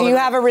almost all of them. Do you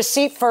have a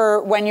receipt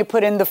for when you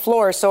put in the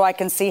floor so I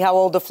can see how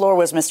old the floor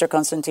was, Mr.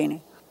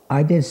 Constantini?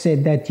 I did say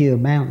that to you,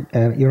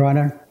 Your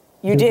Honor.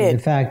 You did?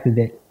 The fact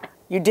that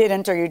you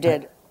didn't or you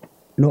did?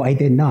 No, I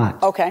did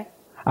not. Okay.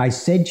 I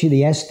sent you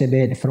the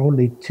estimate for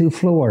only 2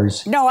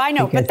 floors. No, I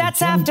know, but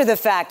that's after the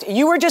fact.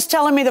 You were just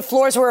telling me the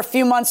floors were a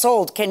few months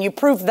old. Can you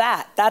prove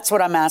that? That's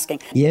what I'm asking.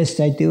 Yes,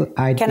 I do.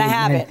 Can I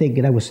have it? I didn't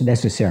think that was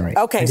necessary.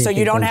 Okay, so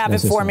you don't have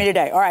it for me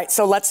today. All right,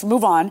 so let's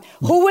move on.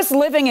 Who was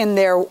living in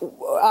there?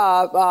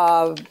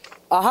 A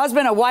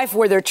husband, a wife?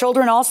 Were there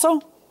children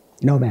also?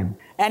 No, ma'am.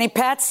 Any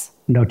pets?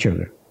 No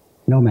children.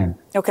 No, ma'am.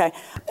 Okay.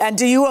 And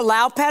do you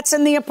allow pets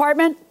in the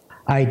apartment?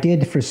 I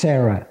did for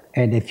Sarah.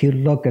 And if you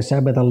look at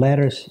some of the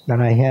letters that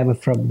I have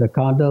from the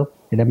condo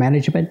and the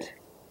management,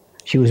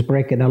 she was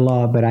breaking the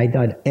law, but I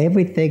done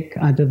everything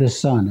under the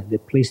sun to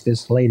please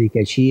this lady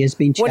because she has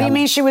been challenged. What do you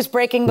mean she was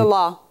breaking the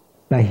law?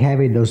 By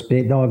having those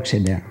big dogs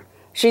in there.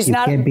 She's you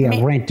not. You can't be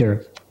a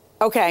renter.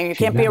 Okay, you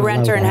can't be a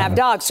renter and have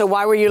dogs. So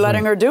why were you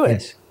letting her do it?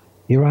 Yes.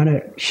 Your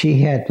Honor,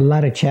 she had a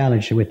lot of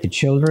challenges with the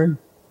children,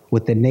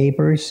 with the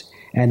neighbors,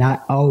 and I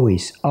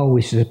always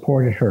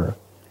supported her.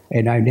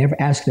 And I never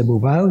asked her to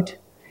move out.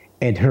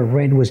 And her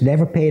rent was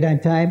never paid on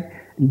time.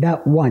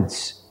 Not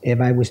once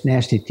if I was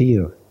nasty to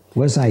you.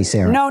 Was I,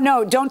 Sarah?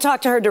 No, don't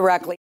talk to her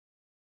directly.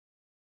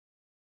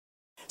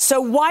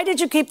 So why did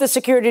you keep the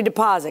security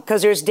deposit?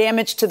 Because there's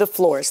damage to the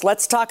floors.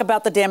 Let's talk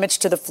about the damage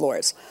to the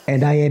floors.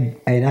 And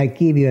I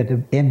gave you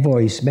the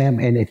invoice, ma'am.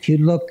 And if you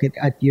look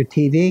at your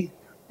TV,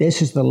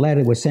 this is the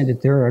letter that was sent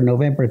to her on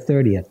November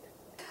 30th.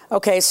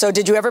 Okay, so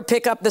did you ever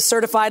pick up the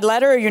certified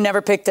letter or you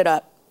never picked it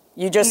up?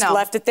 You just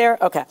left it there?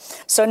 Okay.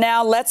 So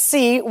now let's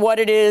see what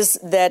it is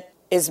that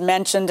is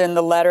mentioned in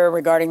the letter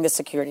regarding the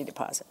security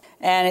deposit.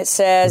 And it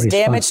says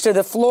damage to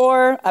the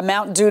floor,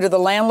 amount due to the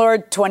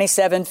landlord,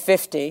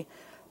 $27.50.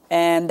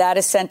 And that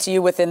is sent to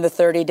you within the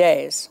 30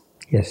 days.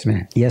 Yes,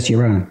 ma'am. Yes,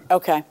 Your Honor.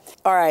 Okay.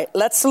 All right.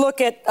 Let's look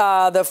at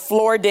the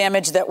floor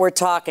damage that we're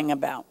talking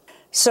about.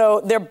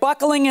 So they're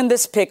buckling in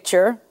this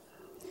picture.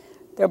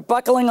 They're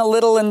buckling a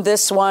little in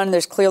this one.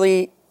 There's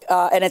clearly,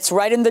 and it's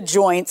right in the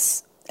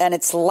joints. And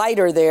it's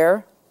lighter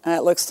there, and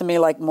it looks to me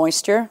like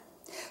moisture.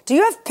 Do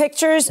you have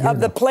pictures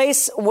of the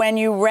place when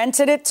you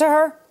rented it to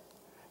her,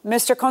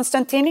 Mr.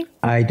 Constantini?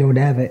 I don't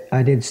have it.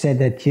 I didn't send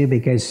that to you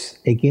because,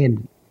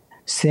 again,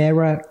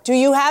 Sarah. Do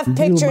you have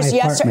pictures?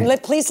 Yes, sir.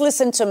 Please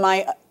listen to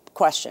my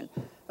question,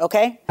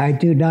 okay? I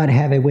do not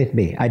have it with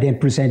me. I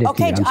didn't present it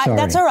to you. I'm sorry.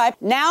 That's all right.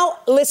 Now,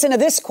 listen to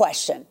this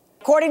question.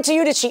 According to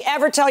you, did she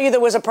ever tell you there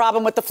was a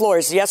problem with the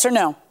floors? Yes or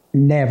no?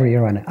 Never,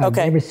 Your Honor. I've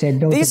Okay. never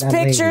said no These to that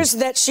pictures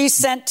lady. that she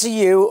sent to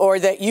you or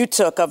that you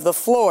took of the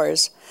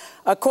floors,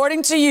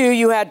 according to you,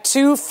 you had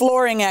 2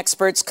 flooring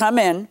experts come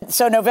in.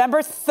 So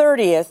November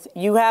 30th,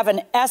 you have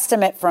an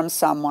estimate from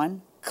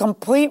someone.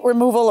 Complete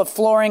removal of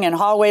flooring in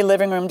hallway,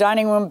 living room,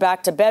 dining room,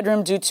 back to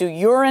bedroom due to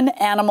urine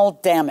animal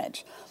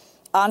damage.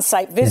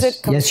 On-site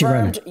visit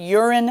confirmed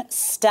urine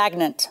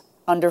stagnant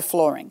under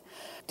flooring.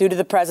 Due to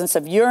the presence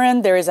of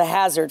urine, there is a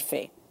hazard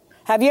fee.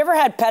 Have you ever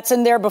had pets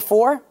in there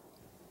before?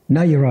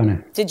 No, Your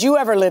Honor. Did you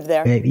ever live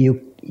there?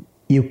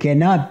 You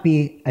cannot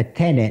be a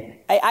tenant.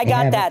 I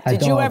got that.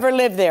 Did you ever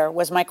live there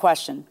was my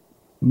question.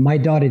 My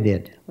daughter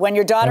did. When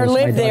your daughter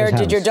lived there,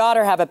 did your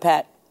daughter have a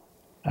pet?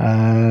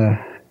 I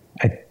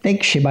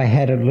think she might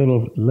have had a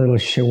little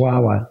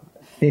chihuahua.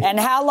 And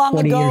how long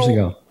 20 ago? 20 years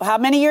ago. How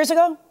many years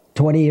ago?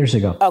 20 years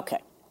ago. Okay.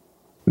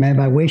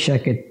 Ma'am, I wish I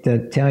could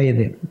tell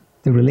you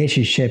the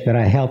relationship that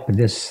I helped with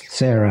this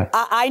Sarah.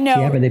 I know.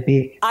 She happened to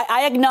be,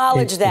 I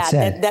acknowledge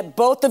that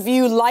both of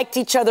you liked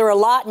each other a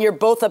lot, and you're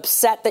both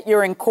upset that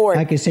you're in court.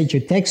 I can send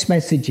you text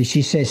messages.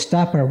 She says,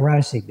 "Stop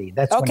harassing me."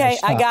 That's when okay.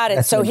 I got it.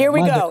 That's so here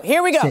we go.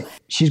 Here we go.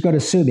 She's going to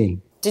sue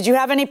me. Did you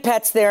have any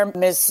pets there,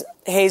 Ms.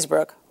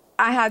 Haysbrook?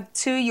 I had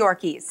 2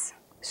 Yorkies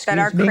that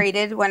are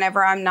crated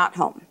whenever I'm not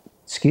home.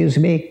 Excuse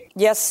me?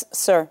 Yes,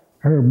 sir.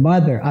 Her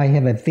mother, I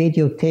have a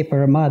videotape of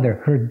her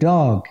mother,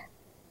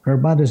 her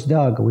mother's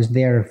dog was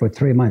there for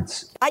 3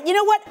 months. You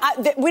know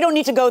what? We don't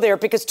need to go there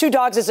because 2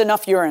 dogs is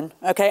enough urine.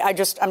 Okay,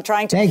 I'm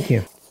trying to. Thank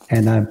you.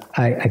 And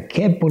I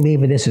can't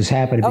believe this is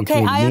happening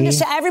between me. Okay, I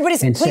understand.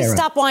 Everybody's. And please Sarah.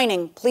 stop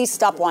whining. Please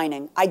stop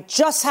whining. I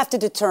just have to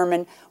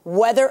determine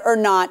whether or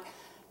not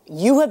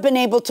you have been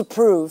able to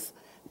prove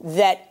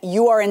that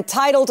you are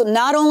entitled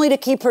not only to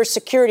keep her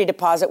security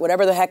deposit,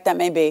 whatever the heck that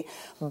may be,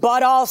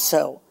 but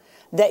also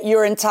that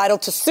you're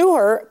entitled to sue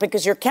her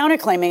because you're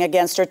counterclaiming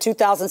against her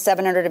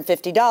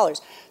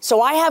 $2,750.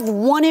 So I have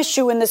one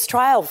issue in this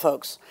trial,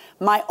 folks.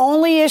 My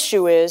only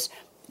issue is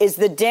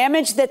the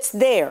damage that's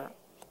there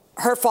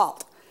her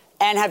fault?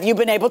 And have you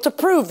been able to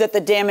prove that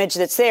the damage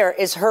that's there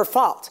is her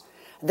fault,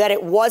 that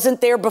it wasn't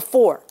there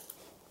before?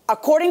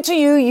 According to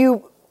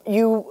you,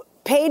 you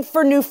paid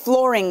for new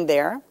flooring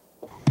there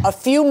a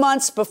few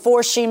months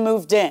before she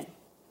moved in.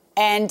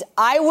 And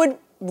I would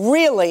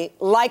really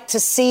like to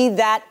see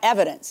that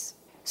evidence.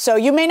 So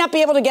you may not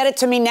be able to get it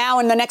to me now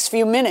in the next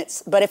few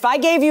minutes, but if I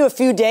gave you a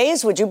few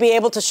days, would you be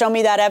able to show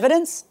me that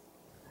evidence?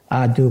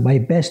 I'll do my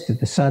best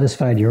to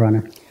satisfy, Your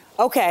Honor.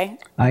 Okay.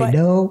 I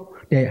know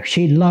that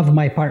she loved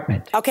my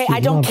apartment. Okay, I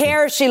don't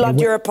care if she loved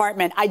your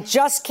apartment. I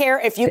just care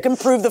if you can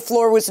prove the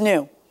floor was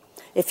new.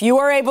 If you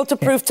are able to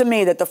prove to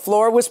me that the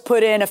floor was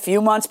put in a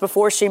few months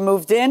before she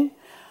moved in,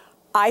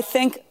 I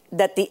think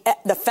that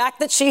the fact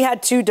that she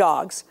had 2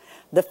 dogs,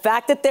 The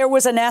fact that there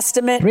was an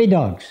estimate. 3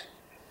 dogs.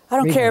 I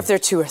don't care if they're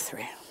 2 or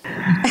 3.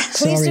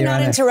 Please do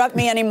not interrupt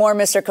me anymore,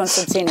 Mr.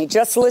 Constantini.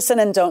 Just listen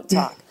and don't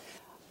talk.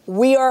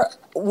 We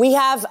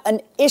have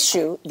an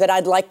issue that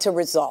I'd like to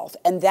resolve,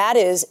 and that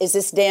is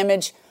this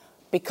damage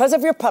because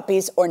of your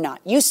puppies or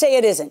not? You say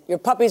it isn't. Your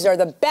puppies are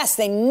the best.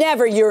 They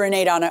never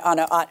urinate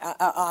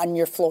on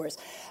your floors.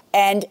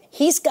 And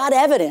he's got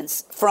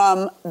evidence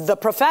from the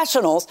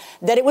professionals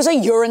that it was a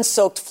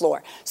urine-soaked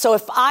floor. So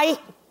if I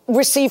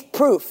receive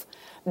proof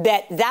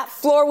that that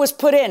floor was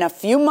put in a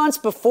few months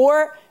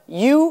before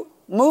you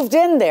moved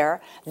in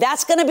there,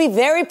 that's going to be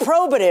very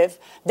probative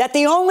that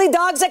the only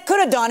dogs that could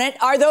have done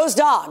it are those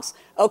dogs,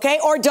 okay?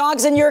 Or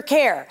dogs in your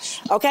care,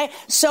 okay?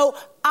 So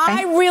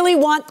I really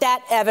want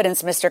that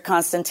evidence, Mr.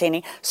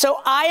 Constantini. So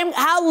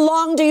how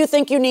long do you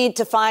think you need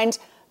to find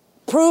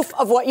proof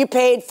of what you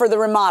paid for the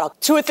remodel?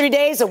 2 or 3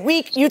 days, a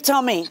week? You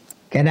tell me.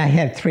 Can I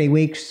have 3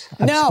 weeks?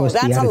 No,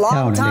 that's a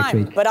long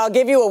time, but I'll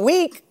give you a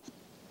week.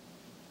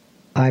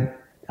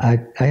 I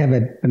have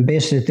a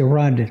business to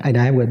run, and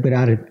I would be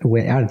out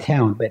of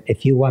town. But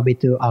if you want me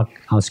to, I'll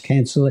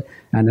cancel it,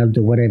 and I'll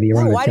do whatever you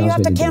want. Why do you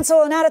have to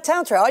cancel an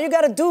out-of-town trip? All you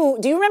got to do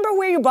you remember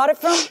where you bought it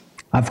from?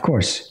 Of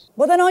course.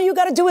 Well, then all you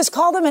got to do is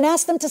call them and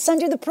ask them to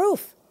send you the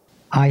proof.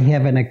 I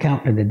have an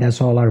accountant that does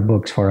all our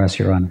books for us,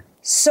 Your Honor.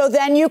 So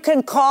then you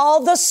can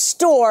call the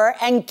store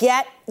and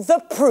get the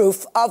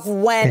proof of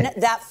when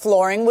that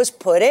flooring was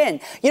put in.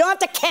 You don't have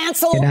to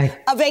cancel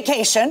a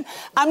vacation.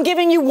 I'm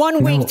giving you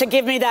 1 week to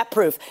give me that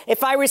proof.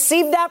 If I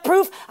receive that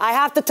proof, I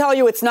have to tell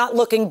you it's not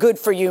looking good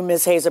for you,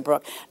 Ms.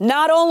 Hazebrook.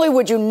 Not only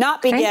would you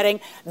not be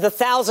getting the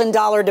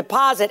 $1,000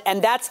 deposit,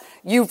 and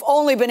you've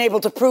only been able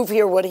to prove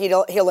here what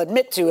he'll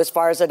admit to as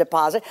far as a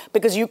deposit,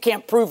 because you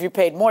can't prove you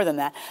paid more than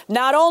that.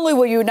 Not only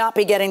will you not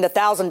be getting the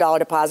 $1,000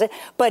 deposit,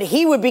 but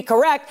he would be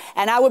correct,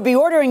 and I would be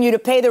ordering you to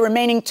pay the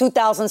remaining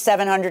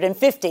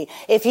 $2,750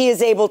 if he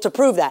is able to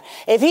prove that.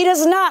 If he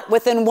does not,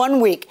 within 1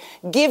 week,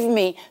 give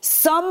me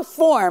some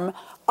form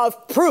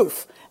of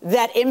proof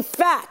that, in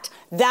fact,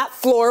 that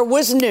floor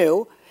was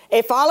new,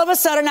 if all of a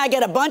sudden I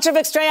get a bunch of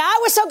extra, I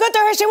was so good to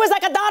her, she was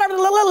like a daughter,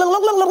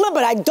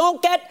 but I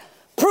don't get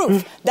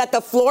proof that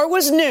the floor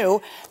was new,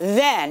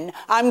 then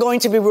I'm going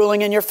to be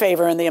ruling in your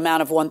favor in the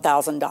amount of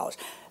 $1,000.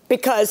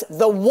 Because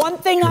the one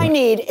thing I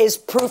need is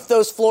proof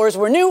those floors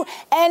were new,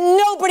 and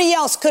nobody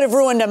else could have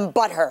ruined them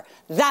but her.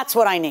 That's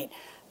what I need.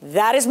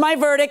 That is my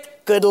verdict.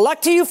 Good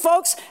luck to you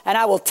folks, and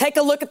I will take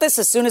a look at this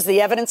as soon as the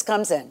evidence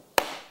comes in.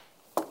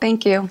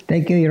 Thank you.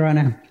 Thank you, Your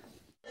Honor.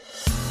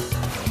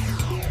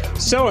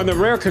 So in the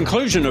rare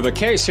conclusion of a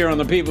case here on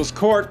the People's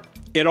Court,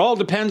 it all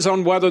depends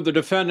on whether the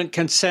defendant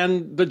can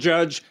send the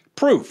judge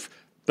proof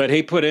that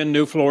he put in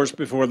new floors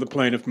before the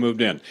plaintiff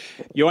moved in.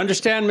 You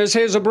understand, Ms.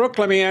 Hazebrook?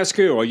 Let me ask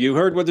you. You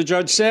heard what the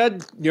judge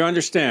said? You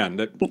understand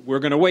that we're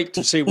going to wait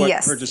to see what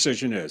her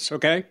decision is,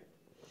 okay?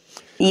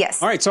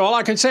 Yes. All right, so all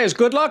I can say is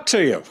good luck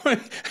to you.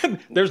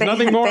 There's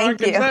nothing more I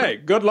can say.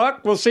 Good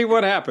luck. We'll see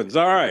what happens.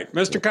 All right,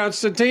 Mr.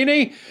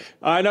 Constantini,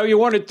 I know you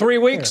wanted 3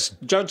 weeks.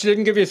 Judge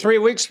didn't give you 3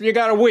 weeks. You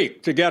got a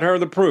week to get her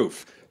the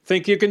proof.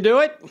 Think you can do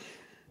it?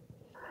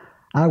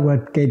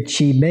 Could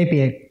she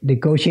maybe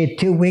negotiate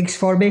 2 weeks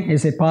for me?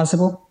 Is it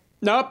possible?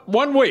 Nope,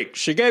 1 week.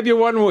 She gave you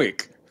 1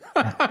 week.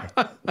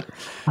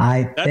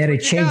 I better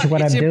change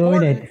what I'm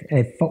doing.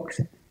 Folks,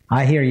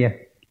 I hear you.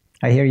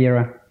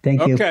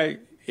 Thank you. Okay.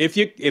 If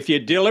you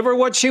deliver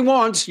what she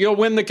wants, you'll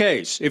win the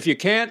case. If you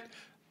can't,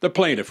 the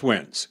plaintiff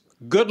wins.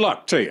 Good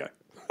luck to you.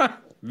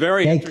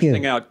 Very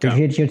interesting outcome.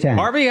 Here's your time.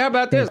 Harvey, how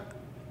about this?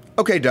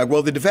 Okay, Doug.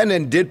 Well, the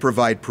defendant did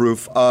provide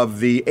proof of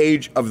the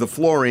age of the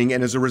flooring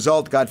and as a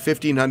result got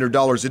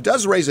 $1,500. It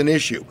does raise an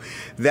issue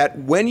that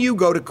when you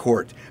go to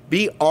court,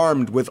 be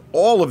armed with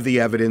all of the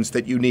evidence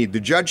that you need. The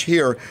judge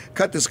here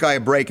cut this guy a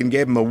break and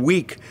gave him a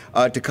week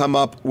to come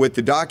up with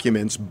the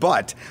documents,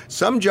 but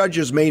some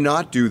judges may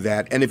not do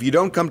that. And if you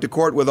don't come to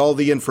court with all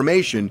the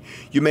information,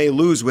 you may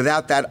lose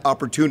without that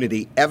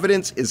opportunity.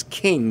 Evidence is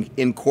king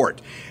in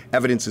court.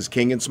 Evidence is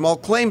king in small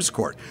claims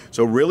court.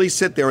 So really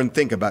sit there and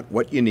think about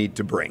what you need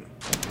to bring.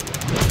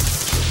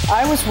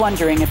 I was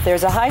wondering if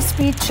there's a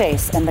high-speed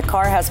chase and the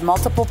car has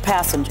multiple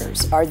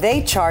passengers, are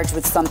they charged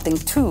with something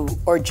too,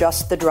 or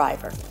just the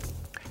driver?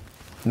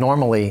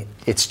 Normally,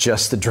 it's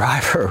just the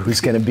driver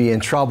who's going to be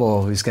in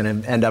trouble, who's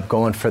going to end up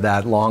going for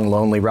that long,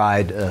 lonely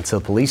ride to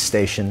the police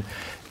station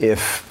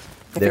if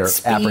they're it's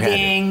speeding,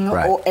 apprehended.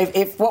 Right. Or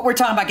if what we're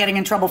talking about getting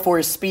in trouble for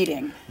is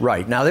speeding.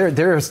 Right. Now,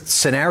 there are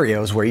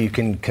scenarios where you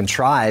can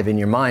contrive in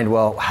your mind,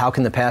 well, how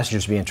can the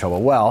passengers be in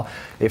trouble? Well,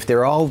 if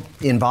they're all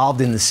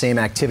involved in the same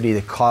activity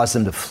that caused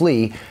them to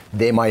flee,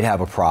 they might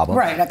have a problem.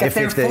 Right, like if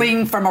they're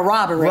fleeing from a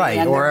robbery.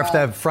 Right, or if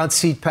the front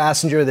seat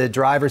passenger, the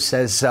driver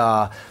says,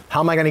 how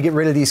am I going to get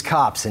rid of these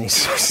cops? And he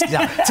says,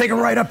 take them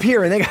right up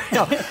here. And they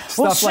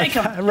we'll shake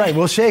them. Right,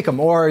 we'll shake them.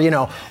 Or,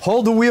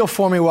 hold the wheel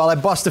for me while I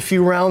bust a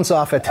few rounds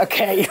off at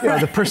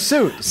the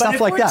pursuit,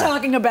 stuff like that. But if we're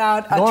talking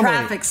about a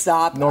traffic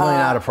stop. Normally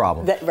not a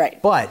problem. Right.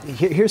 But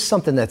here's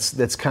something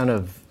that's kind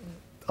of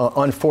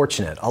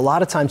unfortunate. A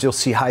lot of times you'll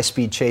see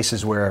high-speed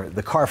chases where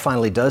the car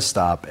finally does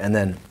stop and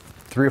then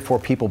 3 or 4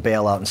 people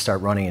bail out and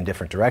start running in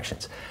different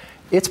directions.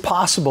 It's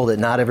possible that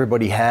not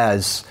everybody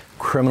has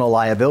criminal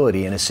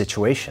liability in a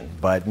situation,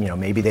 but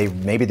maybe they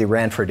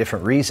ran for a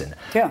different reason.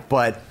 Yeah.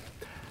 But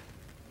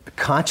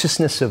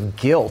consciousness of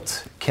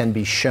guilt can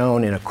be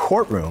shown in a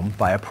courtroom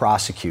by a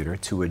prosecutor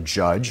to a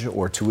judge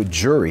or to a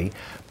jury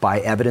by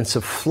evidence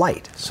of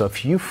flight. So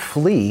if you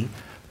flee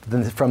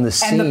from the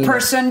scene, and the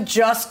person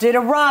just did a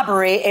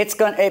robbery,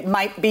 it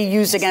might be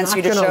used against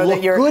you to show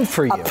that you're good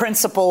for you. A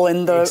principal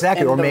in the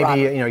exactly, or maybe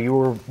robbery. You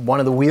were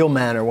one of the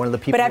wheelmen or one of the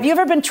people. But have you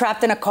ever been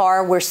trapped in a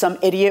car where some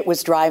idiot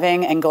was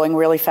driving and going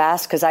really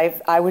fast? Because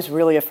I was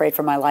really afraid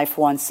for my life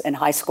once in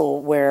high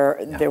school, where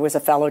there was a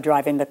fellow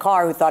driving the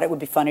car who thought it would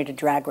be funny to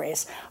drag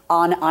race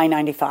on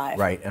I-95.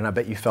 Right, and I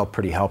bet you felt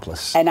pretty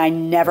helpless. And I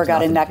never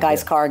got in that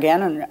guy's car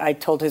again, and I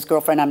told his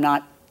girlfriend I'm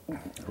not,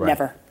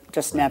 never,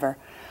 never.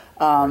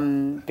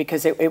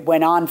 Because it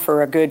went on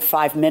for a good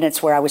 5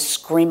 minutes where I was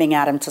screaming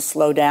at him to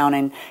slow down.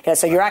 And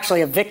so you're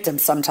actually a victim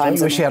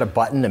sometimes. I wish you had a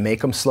button to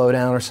make them slow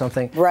down or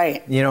something.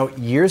 Right.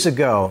 Years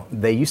ago,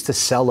 they used to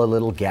sell a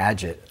little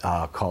gadget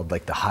called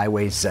like the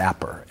Highway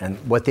Zapper. And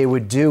what they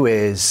would do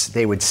is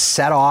they would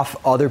set off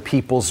other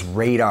people's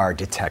radar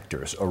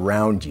detectors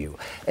around you.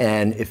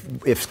 And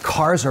if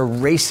cars are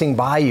racing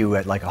by you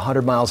at like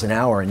 100 miles an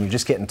hour and you're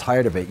just getting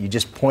tired of it, you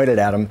just point it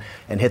at them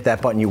and hit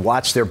that button. You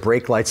watch their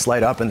brake lights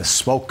light up and the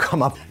smoke come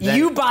up.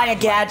 You buy a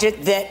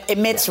gadget that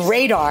emits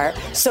radar,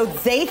 so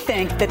they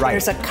think that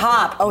there's a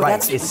cop. Oh,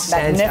 that's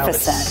magnificent. Out a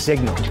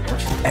signal.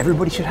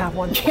 Everybody should have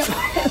one.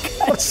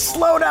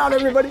 Slow down,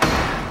 everybody.